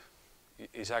sleep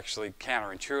is actually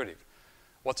counterintuitive.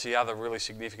 What's the other really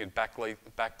significant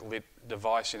backlit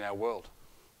device in our world?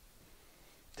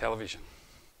 Television.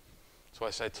 That's why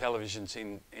I say televisions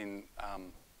in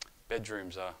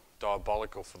bedrooms are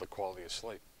diabolical for the quality of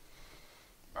sleep.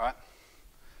 Right?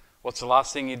 What's the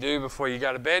last thing you do before you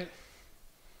go to bed?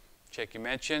 Check your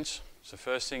mentions. It's the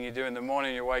first thing you do in the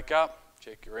morning you wake up.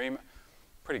 Check your email.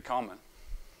 Pretty common,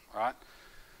 right?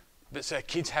 But so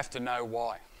kids have to know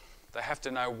why. They have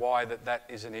to know why that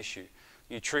is an issue.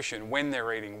 Nutrition, when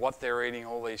they're eating, what they're eating,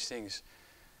 all these things.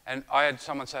 And I had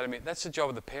someone say to me, that's the job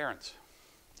of the parents.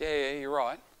 Yeah, you're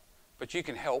right. But you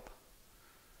can help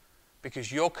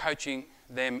because you're coaching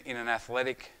them in an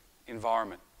athletic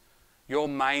environment. Your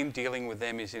main dealing with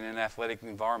them is in an athletic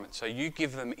environment. So you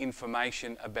give them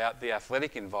information about the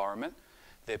athletic environment.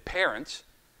 Their parents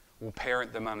will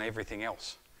parent them on everything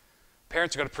else.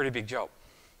 Parents have got a pretty big job.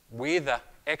 We're the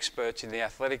experts in the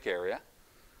athletic area,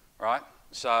 right?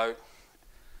 So,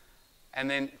 and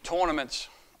then tournaments.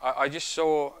 I just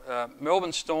saw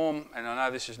Melbourne Storm, and I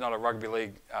know this is not a rugby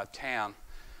league town.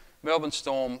 Melbourne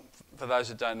Storm, for those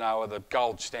that don't know, are the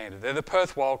gold standard. They're the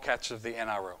Perth Wildcats of the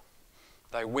NRL.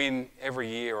 They win every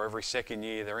year or every second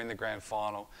year. They're in the grand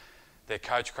final. Their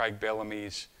coach, Craig Bellamy,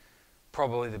 is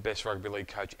probably the best rugby league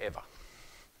coach ever.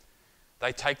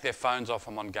 They take their phones off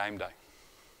them on game day.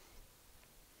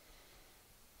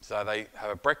 So they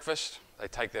have a breakfast, they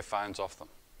take their phones off them.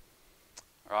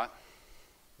 All right?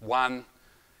 One,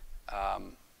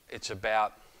 it's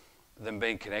about them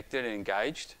being connected and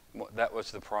engaged. That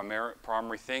was the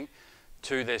primary thing.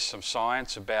 Two, there's some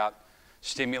science about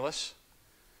stimulus.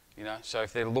 So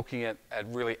if they're looking at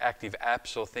really active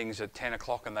apps or things at 10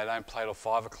 o'clock and they don't play till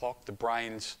 5 o'clock, the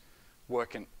brain's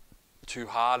working too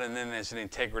hard, and then there's an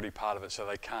integrity part of it, so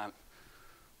they can't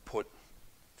put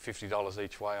 $50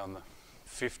 each way on the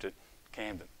fifth at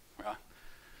Camden, right?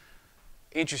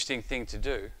 Interesting thing to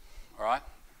do, all right?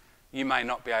 You may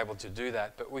not be able to do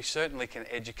that, but we certainly can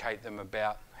educate them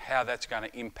about how that's going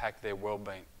to impact their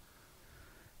well-being.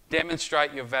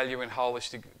 Demonstrate your value in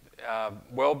holistic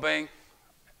well-being.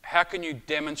 How can you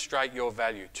demonstrate your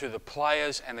value to the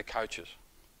players and the coaches?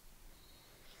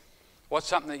 What's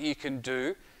something that you can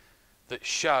do that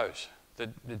shows,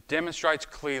 that demonstrates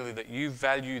clearly that you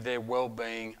value their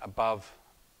well-being above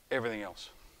everything else?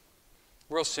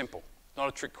 Real simple, not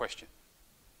a trick question.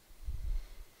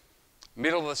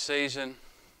 Middle of the season,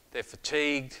 they're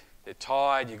fatigued, they're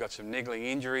tired, you've got some niggling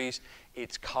injuries,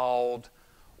 it's cold.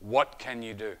 What can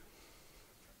you do?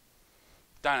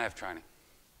 Don't have training.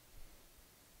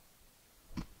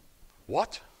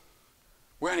 What?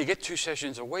 We only get 2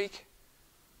 sessions a week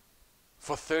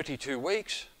for 32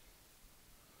 weeks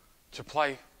to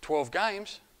play 12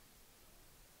 games?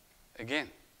 Again,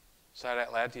 say it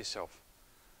out loud to yourself.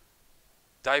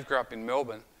 Dave grew up in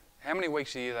Melbourne. How many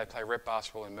weeks a year they play rep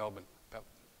basketball in Melbourne?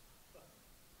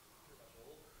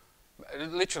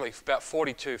 Literally about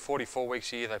 42, 44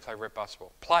 weeks a year they play rep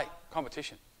basketball. Play,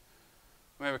 competition.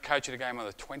 I remember coaching a game on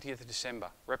the 20th of December,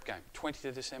 rep game, 20th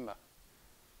of December.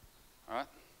 All right?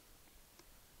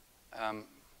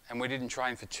 And we didn't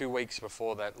train for 2 weeks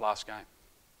before that last game.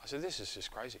 I said, this is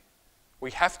just crazy. We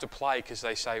have to play because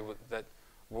they say that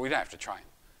we don't have to train.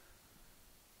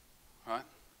 All right?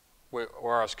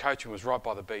 Where I was coaching was right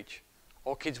by the beach.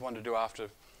 All kids wanted to do after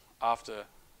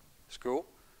school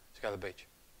is go to the beach.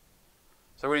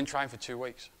 So we didn't train for 2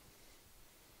 weeks.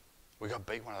 We got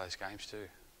beat one of those games too.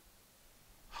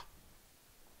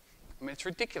 I mean, it's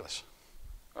ridiculous.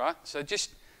 All right? So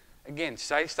just, again,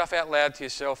 say stuff out loud to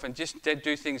yourself and just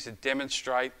do things that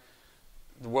demonstrate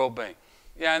the well-being.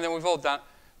 Yeah, and then we've all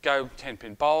go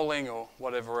 10-pin bowling or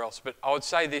whatever else. But I would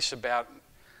say this about,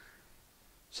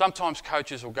 sometimes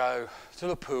coaches will go to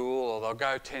the pool or they'll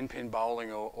go 10-pin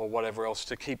bowling or whatever else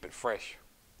to keep it fresh.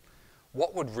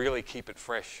 What would really keep it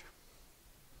fresh?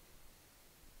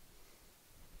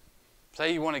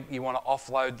 Say you want to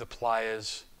offload the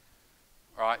players,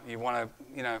 right? You want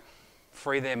to,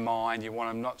 free their mind. You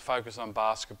want them not to focus on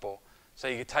basketball. So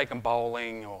you could take them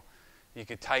bowling, or you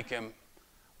could take them.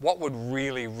 What would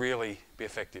really, really be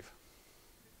effective?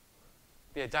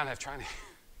 Yeah, don't have training.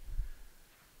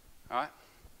 All right?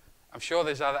 I'm sure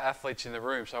there's other athletes in the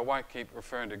room, so I won't keep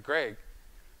referring to Greg.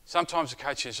 Sometimes the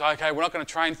coach says, okay, we're not going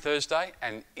to train Thursday,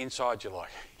 and inside you're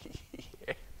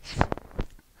like,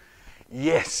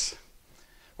 yes.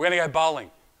 We're going to go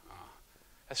bowling. Oh,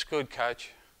 that's good,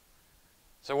 coach.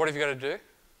 So what have you got to do? You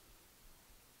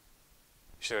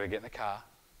still got to get in the car.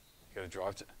 You've got to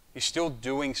drive. You're still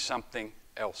doing something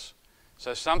else.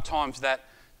 So sometimes that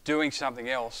doing something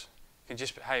else can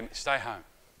just be, hey, stay home.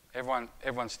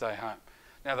 Everyone stay home.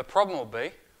 Now the problem will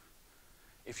be,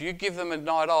 if you give them a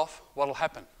night off, what will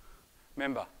happen?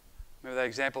 Remember that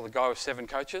example, the guy with 7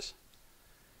 coaches?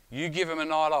 You give him a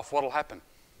night off, what will happen?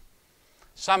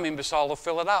 Some imbecile will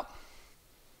fill it up.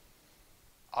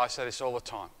 I say this all the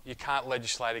time. You can't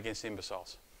legislate against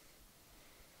imbeciles.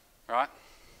 Right?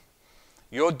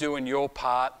 You're doing your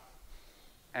part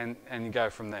and you go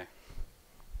from there.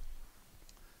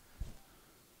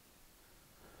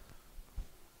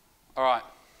 All right.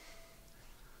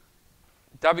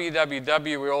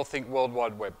 www, we all think World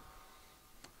Wide Web.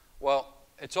 Well,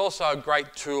 it's also a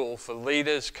great tool for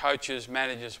leaders, coaches,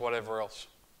 managers, whatever else.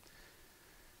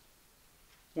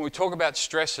 When we talk about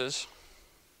stresses,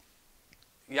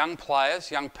 young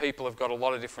players, young people have got a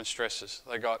lot of different stresses.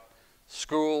 They've got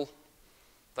school,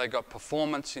 they've got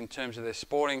performance in terms of their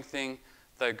sporting thing,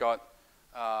 they've got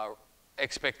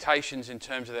expectations in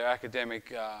terms of their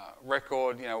academic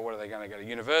record. What are they going to go to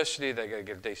university? They're going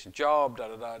to get a decent job,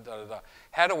 da-da-da.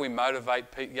 How do we motivate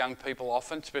young people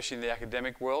often, especially in the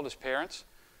academic world as parents?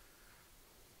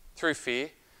 Through fear.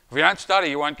 If you don't study,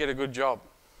 you won't get a good job,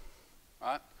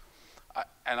 right?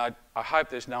 I hope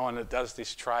there's no one that does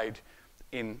this trade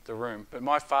in the room. But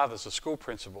my father's a school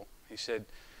principal. He said,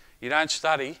 you don't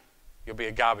study, you'll be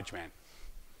a garbage man.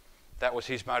 That was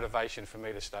his motivation for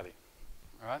me to study.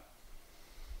 All right?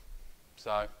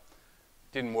 So,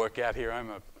 didn't work out here. I'm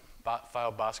a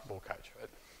failed basketball coach.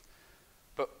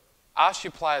 But ask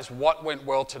your players what went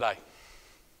well today.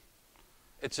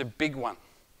 It's a big one.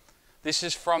 This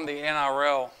is from the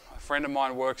NRL. A friend of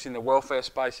mine works in the welfare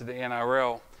space of the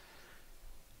NRL.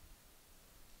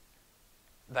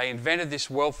 They invented this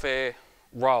welfare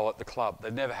role at the club.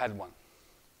 They'd never had one.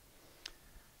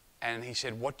 And he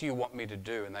said, what do you want me to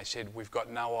do? And they said, we've got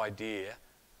no idea.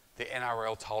 The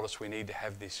NRL told us we need to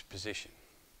have this position.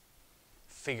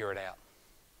 Figure it out.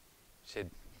 He said,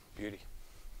 beauty.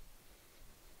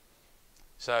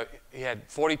 So he had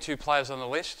 42 players on the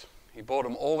list. He brought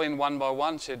them all in one by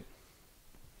one, said,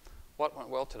 what went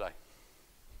well today?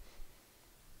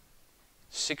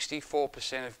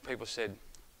 64% of people said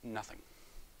nothing.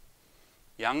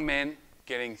 Young men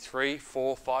getting $300,000,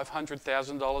 $400,000,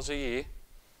 $500,000 a year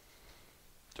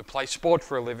to play sport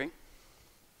for a living.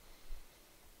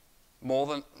 More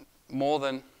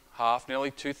than half,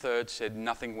 nearly 2/3 said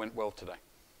nothing went well today.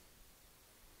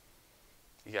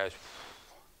 He goes,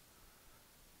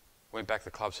 went back to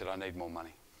the club, said, I need more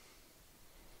money.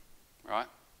 Right?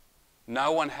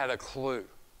 No one had a clue.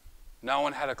 No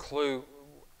one had a clue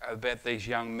about these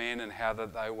young men and how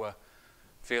that they were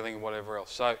feeling and whatever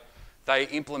else. So they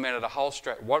implemented a whole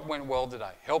strategy. What went well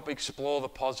today? Help explore the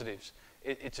positives.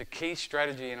 It's a key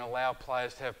strategy and allow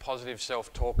players to have positive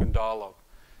self-talk and dialogue.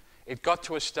 It got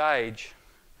to a stage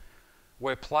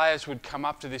where players would come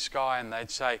up to this guy and they'd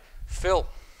say, Phil,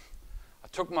 I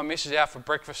took my missus out for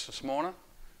breakfast this morning.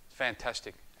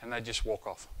 Fantastic. And they'd just walk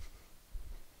off.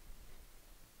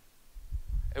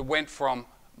 It went from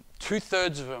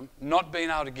 2/3 of them not being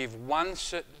able to give one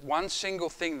single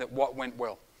thing that what went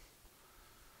well,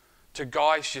 to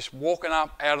guys just walking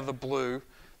up out of the blue,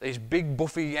 these big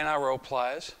buffy NRL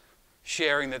players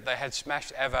sharing that they had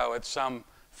smashed avo at some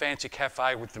fancy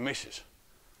cafe with the missus.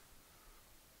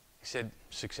 He said,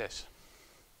 success.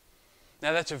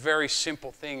 Now that's a very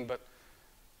simple thing, but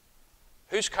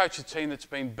who's coached a team that's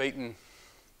been beaten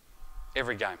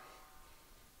every game?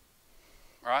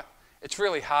 Right? It's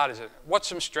really hard, isn't it? What's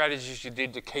some strategies you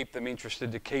did to keep them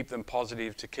interested, to keep them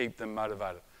positive, to keep them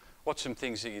motivated? What's some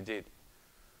things that you did?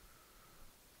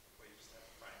 Well, you just have to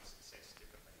frame success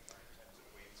differently in terms of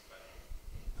wins, but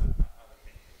other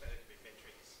things, that could be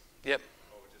metrics. Yep.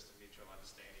 Or just a mutual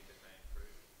understanding that they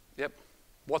improve. Yep.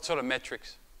 What sort of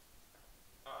metrics?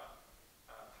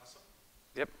 Hustle.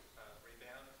 Yep.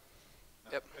 Rebound.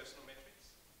 Yep. Personal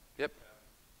metrics. Yep.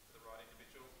 For the right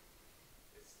individual,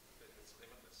 it's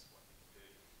limitless what you can do.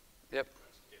 Yep. To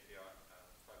get the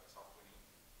focus off winning.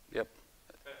 Yep.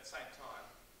 But at the same time,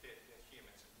 they're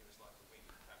humans and humans like to win.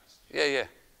 Can't be stupid. Yeah, yeah.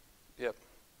 Yep.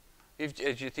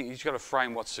 As you think, you've got to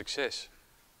frame what's success.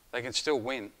 They can still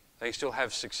win. They still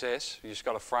have success. You just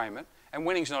got to frame it. And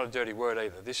winning's not a dirty word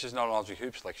either. This is not an Aussie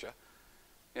Hoops lecture.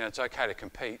 You know, it's okay to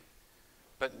compete,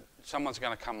 but someone's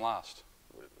going to come last.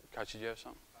 Coach, did you have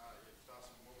something?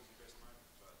 What was your best moment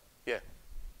today? Yeah,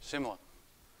 similar.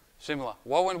 Similar.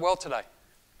 What went well today?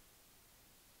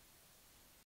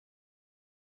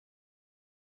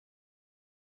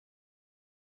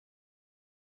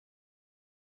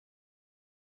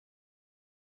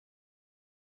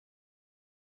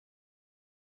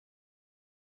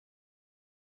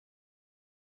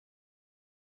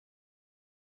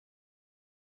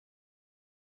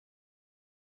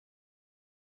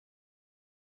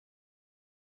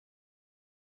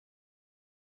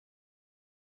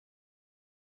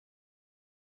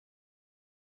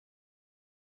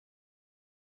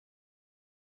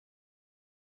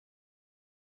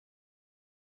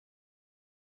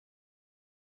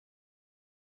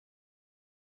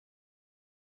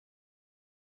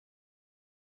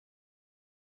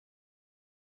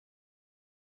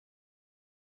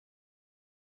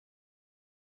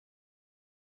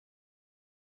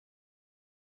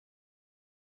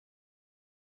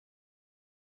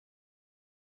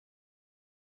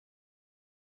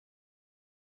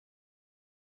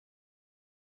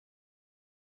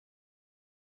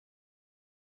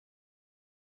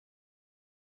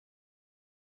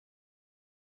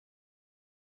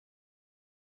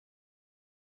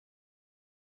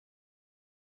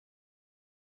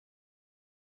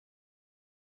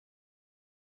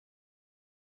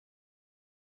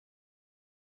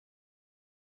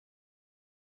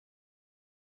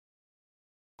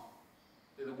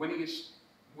 They're the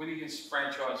winningest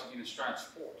franchise in Australian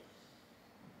sport.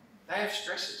 They have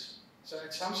stresses. So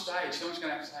at some stage, someone's going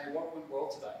to have to say, what went well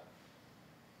today?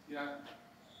 You know,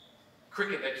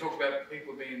 cricket, they talk about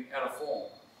people being out of form.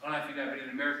 I don't know if you know, but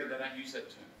in America, they don't use that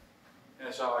term. And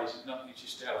it's always, he's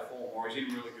just out of form, or he's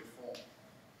in really good form.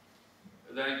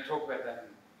 But they don't talk about that.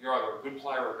 You're either a good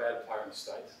player or a bad player in the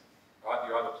States. Right?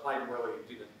 You either played well or you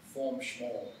didn't. Form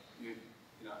schmall. You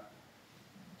know.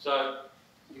 So,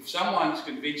 if someone's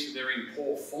convinced that they're in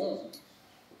poor form,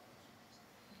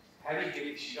 how do you get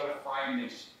it? You've got to frame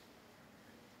this.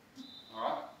 All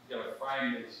right? You've got to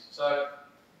frame this. So,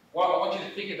 what I want you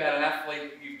to think about an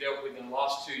athlete that you've dealt with in the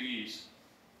last 2 years,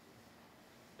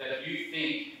 that you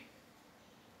think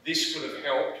this could have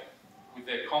helped with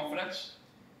their confidence,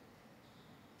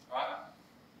 right?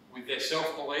 With their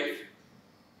self-belief,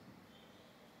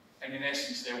 and in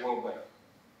essence, their well-being.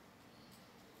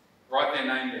 Write their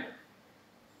name down.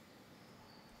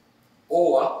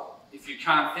 Or, if you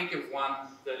can't think of one,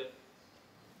 that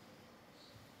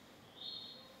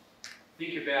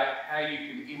think about how you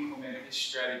can implement this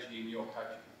strategy in your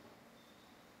coaching.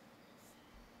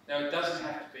 Now, it doesn't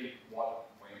have to be what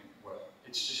went well.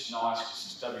 It's just nice because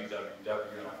it's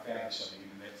www and I found this on the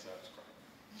internet, so it's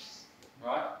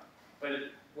great. Right? But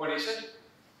what is it?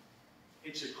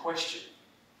 It's a question.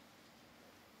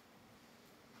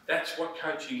 That's what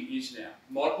coaching is now.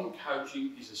 Modern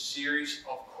coaching is a series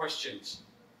of questions.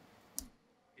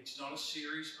 It's not a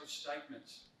series of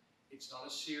statements. It's not a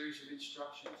series of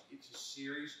instructions. It's a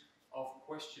series of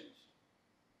questions.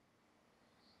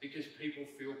 Because people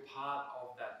feel part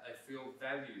of that. They feel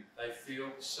valued. They feel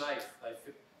safe. They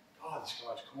feel, oh, this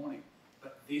guy's corny.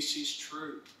 But this is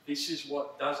true. This is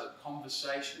what does it.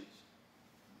 Conversations.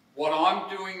 What I'm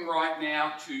doing right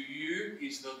now to you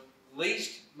is the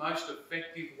least, most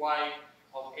effective way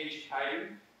of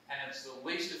educating, and it's the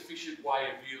least efficient way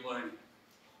of you learning.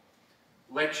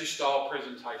 Lecture style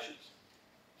presentations.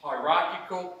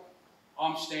 Hierarchical,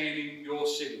 I'm standing, you're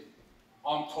sitting.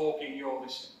 I'm talking, you're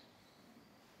listening.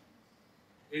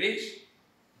 It is.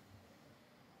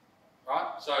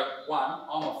 Right? So, one,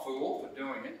 I'm a fool for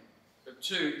doing it. But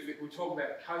two, if we talk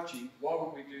about coaching, why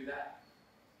would we do that?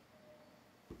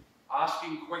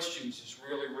 Asking questions is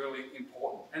really, really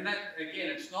important. And that, again,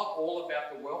 it's not all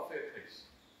about the welfare piece.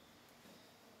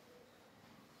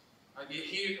 You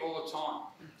hear it all the time.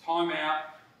 Time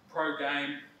out, pro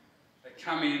game, they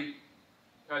come in,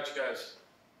 coach goes,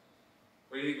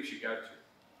 what do you think we should go to?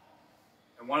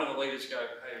 And one of the leaders go,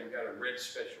 hey, we'll go to red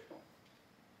special.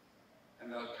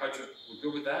 And the coach, we're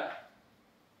good with that?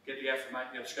 Get the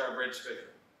affirmation, let's go red special.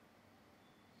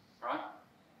 Right?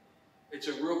 It's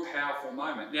a real powerful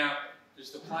moment. Now,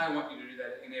 does the player want you to do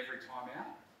that in every time out?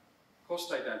 Of course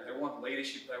they don't. They want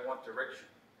leadership, they want direction.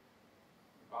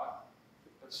 Right?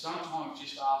 But sometimes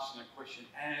just asking a question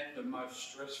at the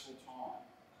most stressful time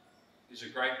is a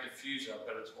great diffuser,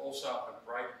 but it's also a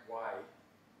great way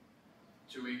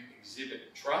to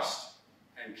exhibit trust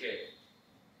and care.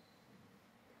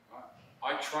 Right?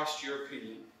 I trust your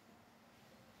opinion,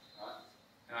 right?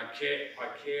 And I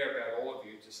care about all of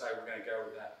you to say we're going to go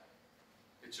with that.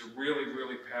 It's a really,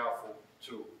 really powerful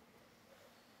tool.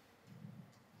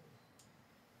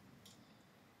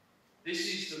 This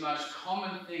is the most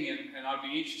common thing, and I'd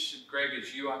be interested, Greg,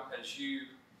 as you are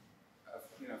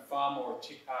far more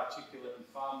articulate and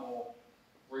far more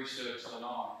researched than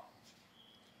I.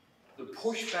 The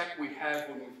pushback we have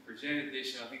when we've presented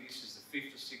this, and I think this is the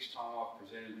 5th or 6th time I've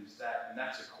presented, is that, and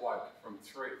that's a quote from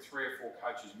three or four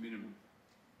coaches minimum.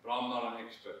 But I'm not an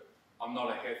expert. I'm not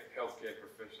a healthcare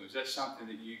professional. Is that something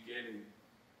that you get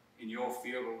in your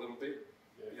field a little bit?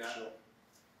 Yeah, sure.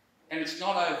 And it's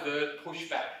not overt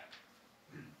pushback.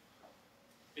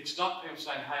 It's not people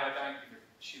saying, hey, I don't give a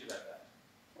shit about that.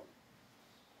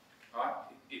 Right?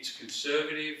 It's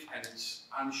conservative and it's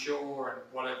unsure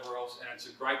and whatever else, and it's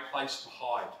a great place to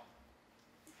hide.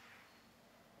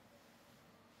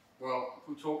 Well, if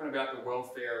we're talking about the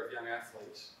welfare of young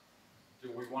athletes,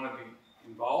 do we want to be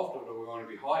involved or do we want to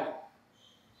be hiding?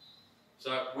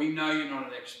 So we know you're not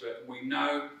an expert. We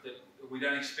know that we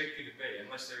don't expect you to be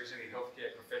unless there is any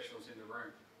healthcare professionals in the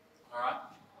room. All right?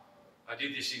 I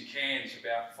did this in Cairns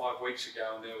about 5 weeks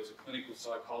ago, and there was a clinical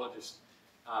psychologist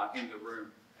in the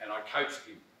room, and I coached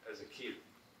him as a kid.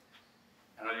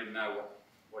 And I didn't know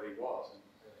what he was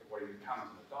and what he would become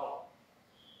as an adult.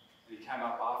 And he came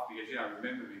up after me, he goes, you don't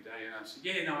remember me, do you? And I said,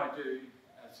 yeah, no, I do.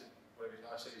 And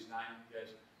I said his name. He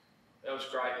goes, that was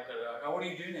great. What do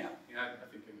you do now? You know, I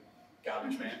think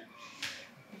garbage man.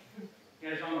 He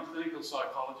goes, I'm a clinical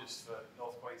psychologist for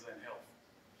North Queensland Health.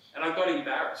 And I got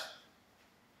embarrassed.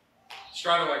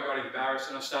 Straight away I got embarrassed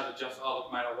and I started oh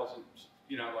look mate, I wasn't,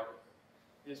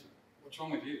 yes, what's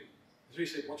wrong with you? As we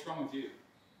said, what's wrong with you?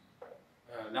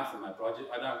 Nothing mate, but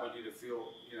I don't want you to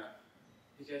feel,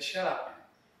 He goes, shut up man.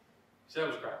 So that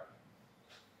was great.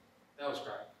 That was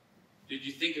great. Did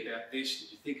you think about this?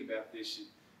 Did you think about this?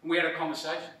 And we had a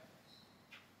conversation.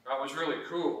 Right? It was really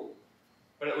cool,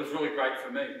 but it was really great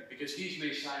for me because here's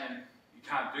me saying you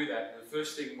can't do that. And the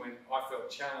first thing when I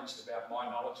felt challenged about my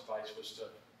knowledge base was to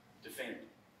defend.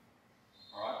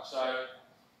 All right, so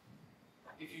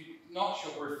if you're not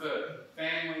sure, refer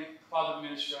family, club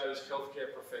administrators,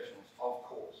 healthcare professionals, of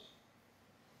course.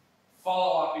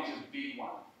 Follow-up is a big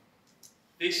one.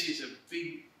 This is a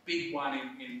big one,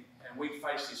 and we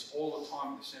face this all the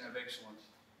time at the Centre of Excellence.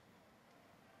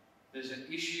 There's an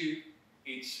issue,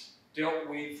 it's dealt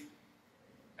with,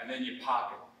 and then you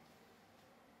park it.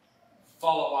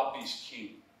 Follow-up is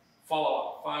king.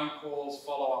 Follow-up phone calls,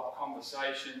 follow-up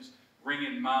conversations,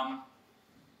 ringing mum.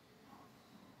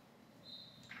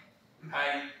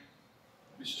 Hey,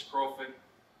 Mrs. Crawford,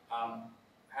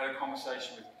 had a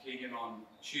conversation with Keegan on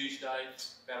Tuesday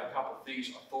about a couple of things.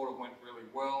 I thought it went really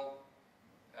well.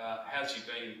 How's he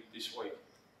been this week?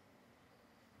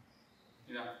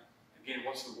 Again,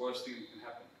 what's the worst thing that can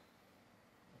happen?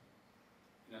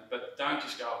 But don't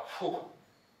just go,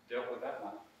 dealt with that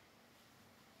one.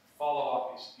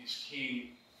 Follow-up is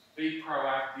king. Be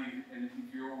proactive, and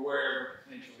if you're aware of a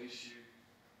potential issue,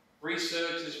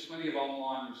 research. There's plenty of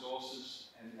online resources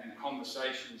and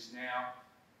conversations now.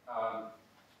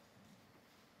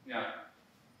 you know,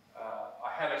 I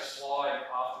had a slide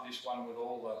after this one with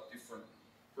all the different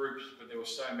groups, but there were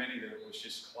so many that it was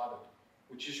just cluttered,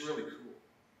 which is really cool.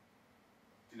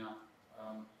 You know,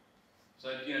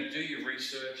 so you know, do your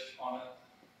research on it.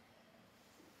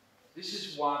 This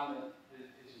is one that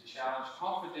is a challenge.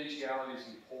 Confidentiality is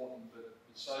important, but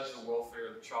so is the welfare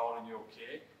of the child in your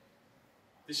care.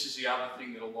 This is the other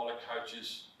thing that a lot of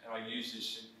coaches, and I use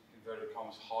this in inverted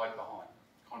commas, hide behind: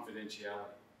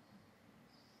 confidentiality.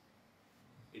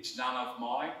 It's none of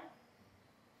my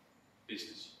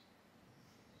business.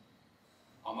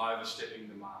 I'm overstepping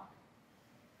the mark.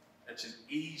 It's an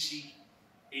easy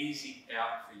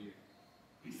out for you.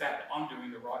 In fact, I'm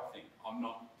doing the right thing. I'm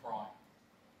not prying.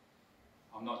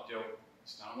 I'm not dealt with.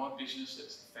 It's none of my business.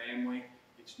 It's the family.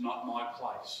 It's not my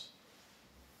place.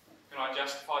 Can I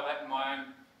justify that in my own?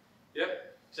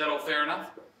 Yep. Is that all fair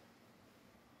enough?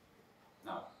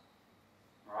 No.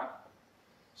 All right.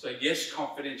 So yes,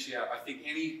 confidentiality. I think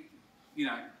any, you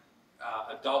know,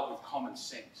 adult with common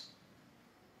sense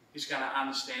is going to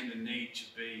understand the need to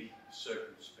be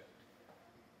circumspect,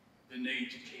 the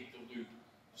need to keep the loop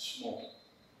small,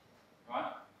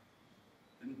 right?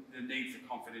 The need for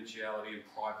confidentiality and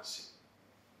privacy.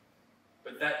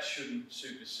 But that shouldn't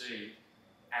supersede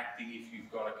acting if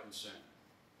you've got a concern,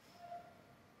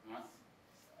 right?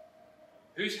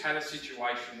 Who's had a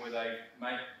situation where they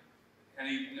make,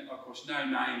 and of course no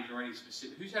names or any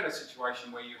specific, who's had a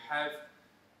situation where you have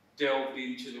delved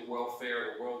into the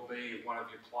welfare or the well-being of one of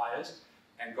your players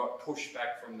and got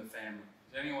pushback from the family?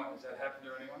 Has that happened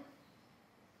to anyone?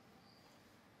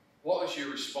 What was your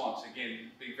response?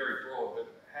 Again, be very broad, but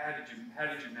how did you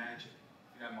manage it?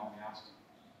 If you don't mind me asking.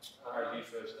 You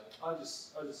first. I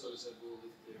just sort of said, well,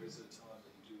 if there is a time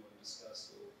that you do want to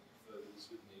discuss or further this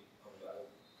with me, I'm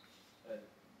available. And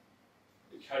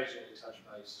occasionally touch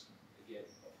base again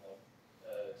upon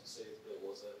to see if there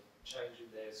was a change in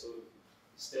their sort of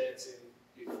stance in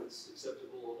if it's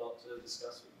acceptable or not to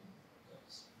discuss with me.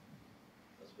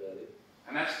 That's about it.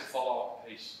 And that's the follow-up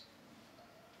piece.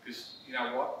 Because you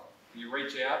know what? You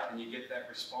reach out and you get that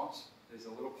response, there's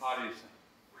a little part of you saying,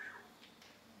 what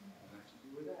have to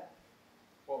do with that?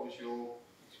 What was your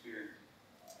experience?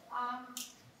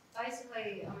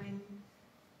 Basically, I mean,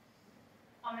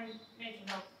 I'm in mental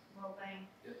health wellbeing.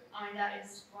 Yep. I mean, that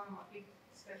is one of my big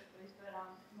specialties, but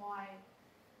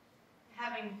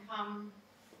having come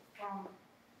from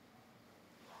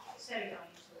setting on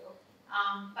Israel,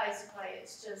 basically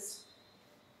it's just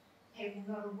people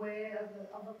not aware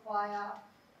of a player,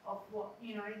 of what,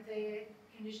 you know, their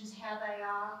conditions, how they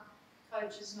are,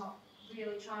 coaches not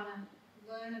really trying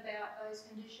to learn about those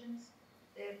conditions,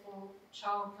 therefore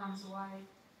child comes away,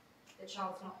 the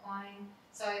child's not playing.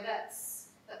 So that's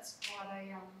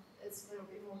quite it's a little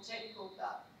bit more technical,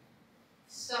 but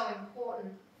so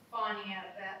important finding out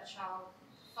about the child,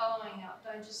 following up,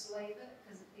 don't just leave it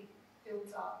because it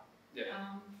builds up. Yeah.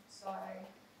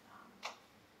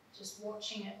 Just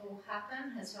watching it all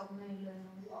happen has helped me learn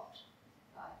a lot,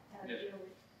 like how to deal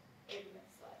with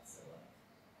evidence like so.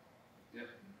 Yeah,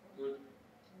 good.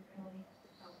 Really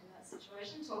help in that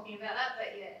situation, talking about that,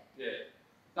 but yeah. Yeah.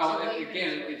 No,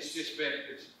 again, it's just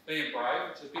being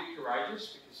brave. It's a bit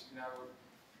courageous because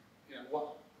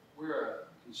we're a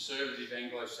conservative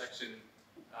Anglo-Saxon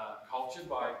culture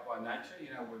by nature.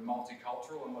 You know, we're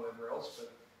multicultural and whatever else,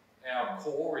 but our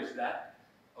core is that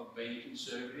of being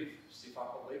conservative, stiff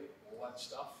upper lip, all that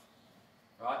stuff,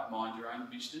 right? Mind your own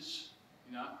business,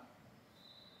 you know,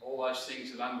 all those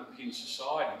things that underpin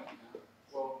society. You know,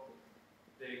 well,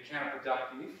 they're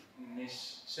counterproductive in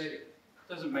this setting. It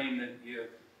doesn't mean that you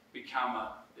become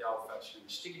the old-fashioned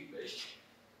sticky beast,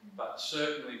 but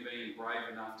certainly being brave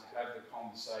enough to have the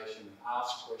conversation and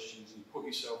ask questions and put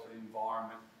yourself in an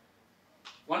environment.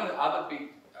 One of the other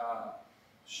big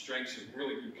strengths of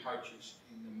really good coaches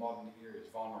in the modern era is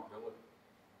vulnerability.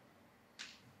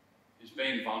 Is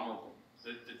being vulnerable.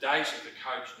 The days of the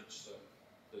coach that's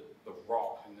the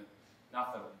rock and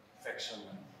nothing affects them,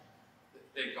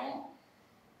 they're gone.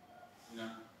 You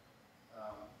know,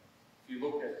 if you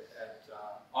look at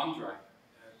Andre,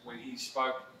 when he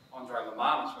spoke, Andre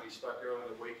Lamanis, when he spoke earlier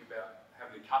in the week about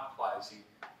having to cut players,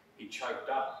 he choked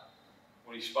up.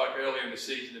 When he spoke earlier in the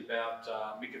season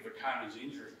about Mika Vakona's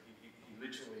injury, he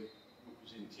literally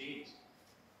was in tears.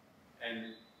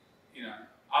 And, you know,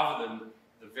 other than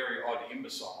the very odd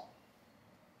imbecile,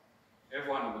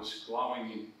 everyone was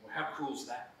glowing in, well, how cool is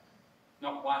that?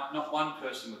 Not one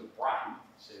person with a brain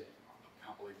said, I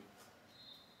can't believe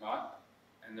it, right?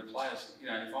 And the players, you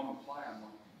know, if I'm a player, I'm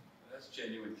like, that's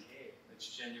genuine care, that's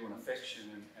genuine affection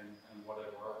and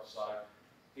whatever else. So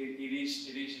it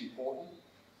is important.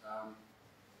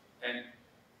 And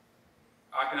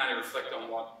I can only reflect on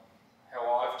how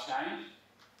I've changed.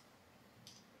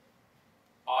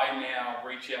 I now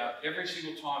reach out every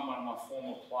single time one of my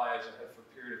former players that have for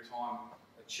a period of time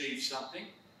achieved something.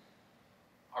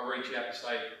 I reach out and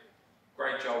say,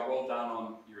 great job, well done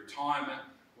on your retirement,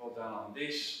 well done on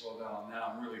this, well done on that.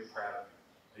 I'm really proud of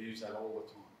you. I use that all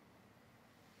the time.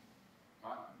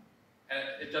 Right?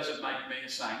 And it doesn't make me a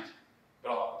saint,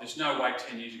 but there's no way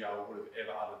 10 years ago I would have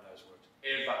ever uttered those words.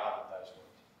 Ever uttered those words.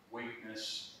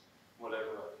 Weakness,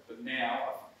 whatever. But now,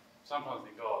 I sometimes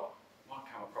think, oh, I might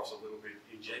come across a little bit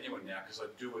ingenuine now because I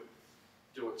do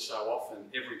it so often,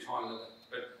 every time.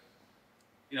 But,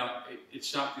 you know, it's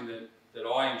something that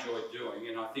I enjoy doing,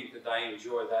 and I think that they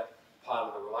enjoy that part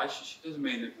of the relationship. It doesn't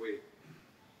mean that we're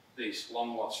these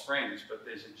long-lost friends, but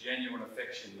there's a genuine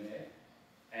affection there,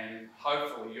 and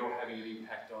hopefully you're having an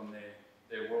impact on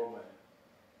their well-being.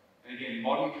 And again,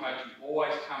 modern coaching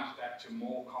always comes back to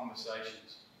more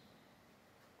conversations.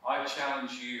 I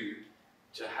challenge you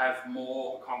to have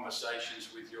more conversations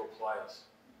with your players.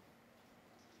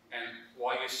 And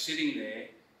while you're sitting there,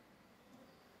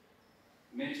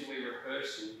 mentally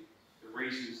rehearsing the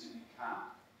reasons that you can't.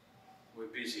 We're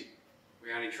busy.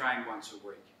 We only train once a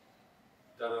week.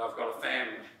 I've got a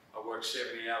family. I work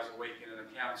 70 hours a week in an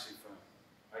accountancy firm.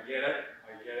 I get it,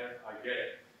 I get it, I get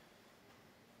it.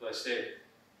 As I said,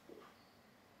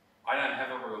 I don't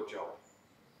have a real job.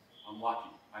 I'm lucky.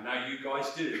 I know you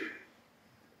guys do.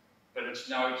 But it's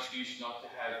no excuse not to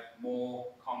have more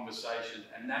conversations.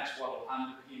 And that's what will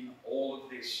underpin all of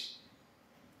this.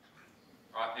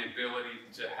 Right? The ability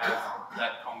to have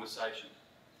that conversation.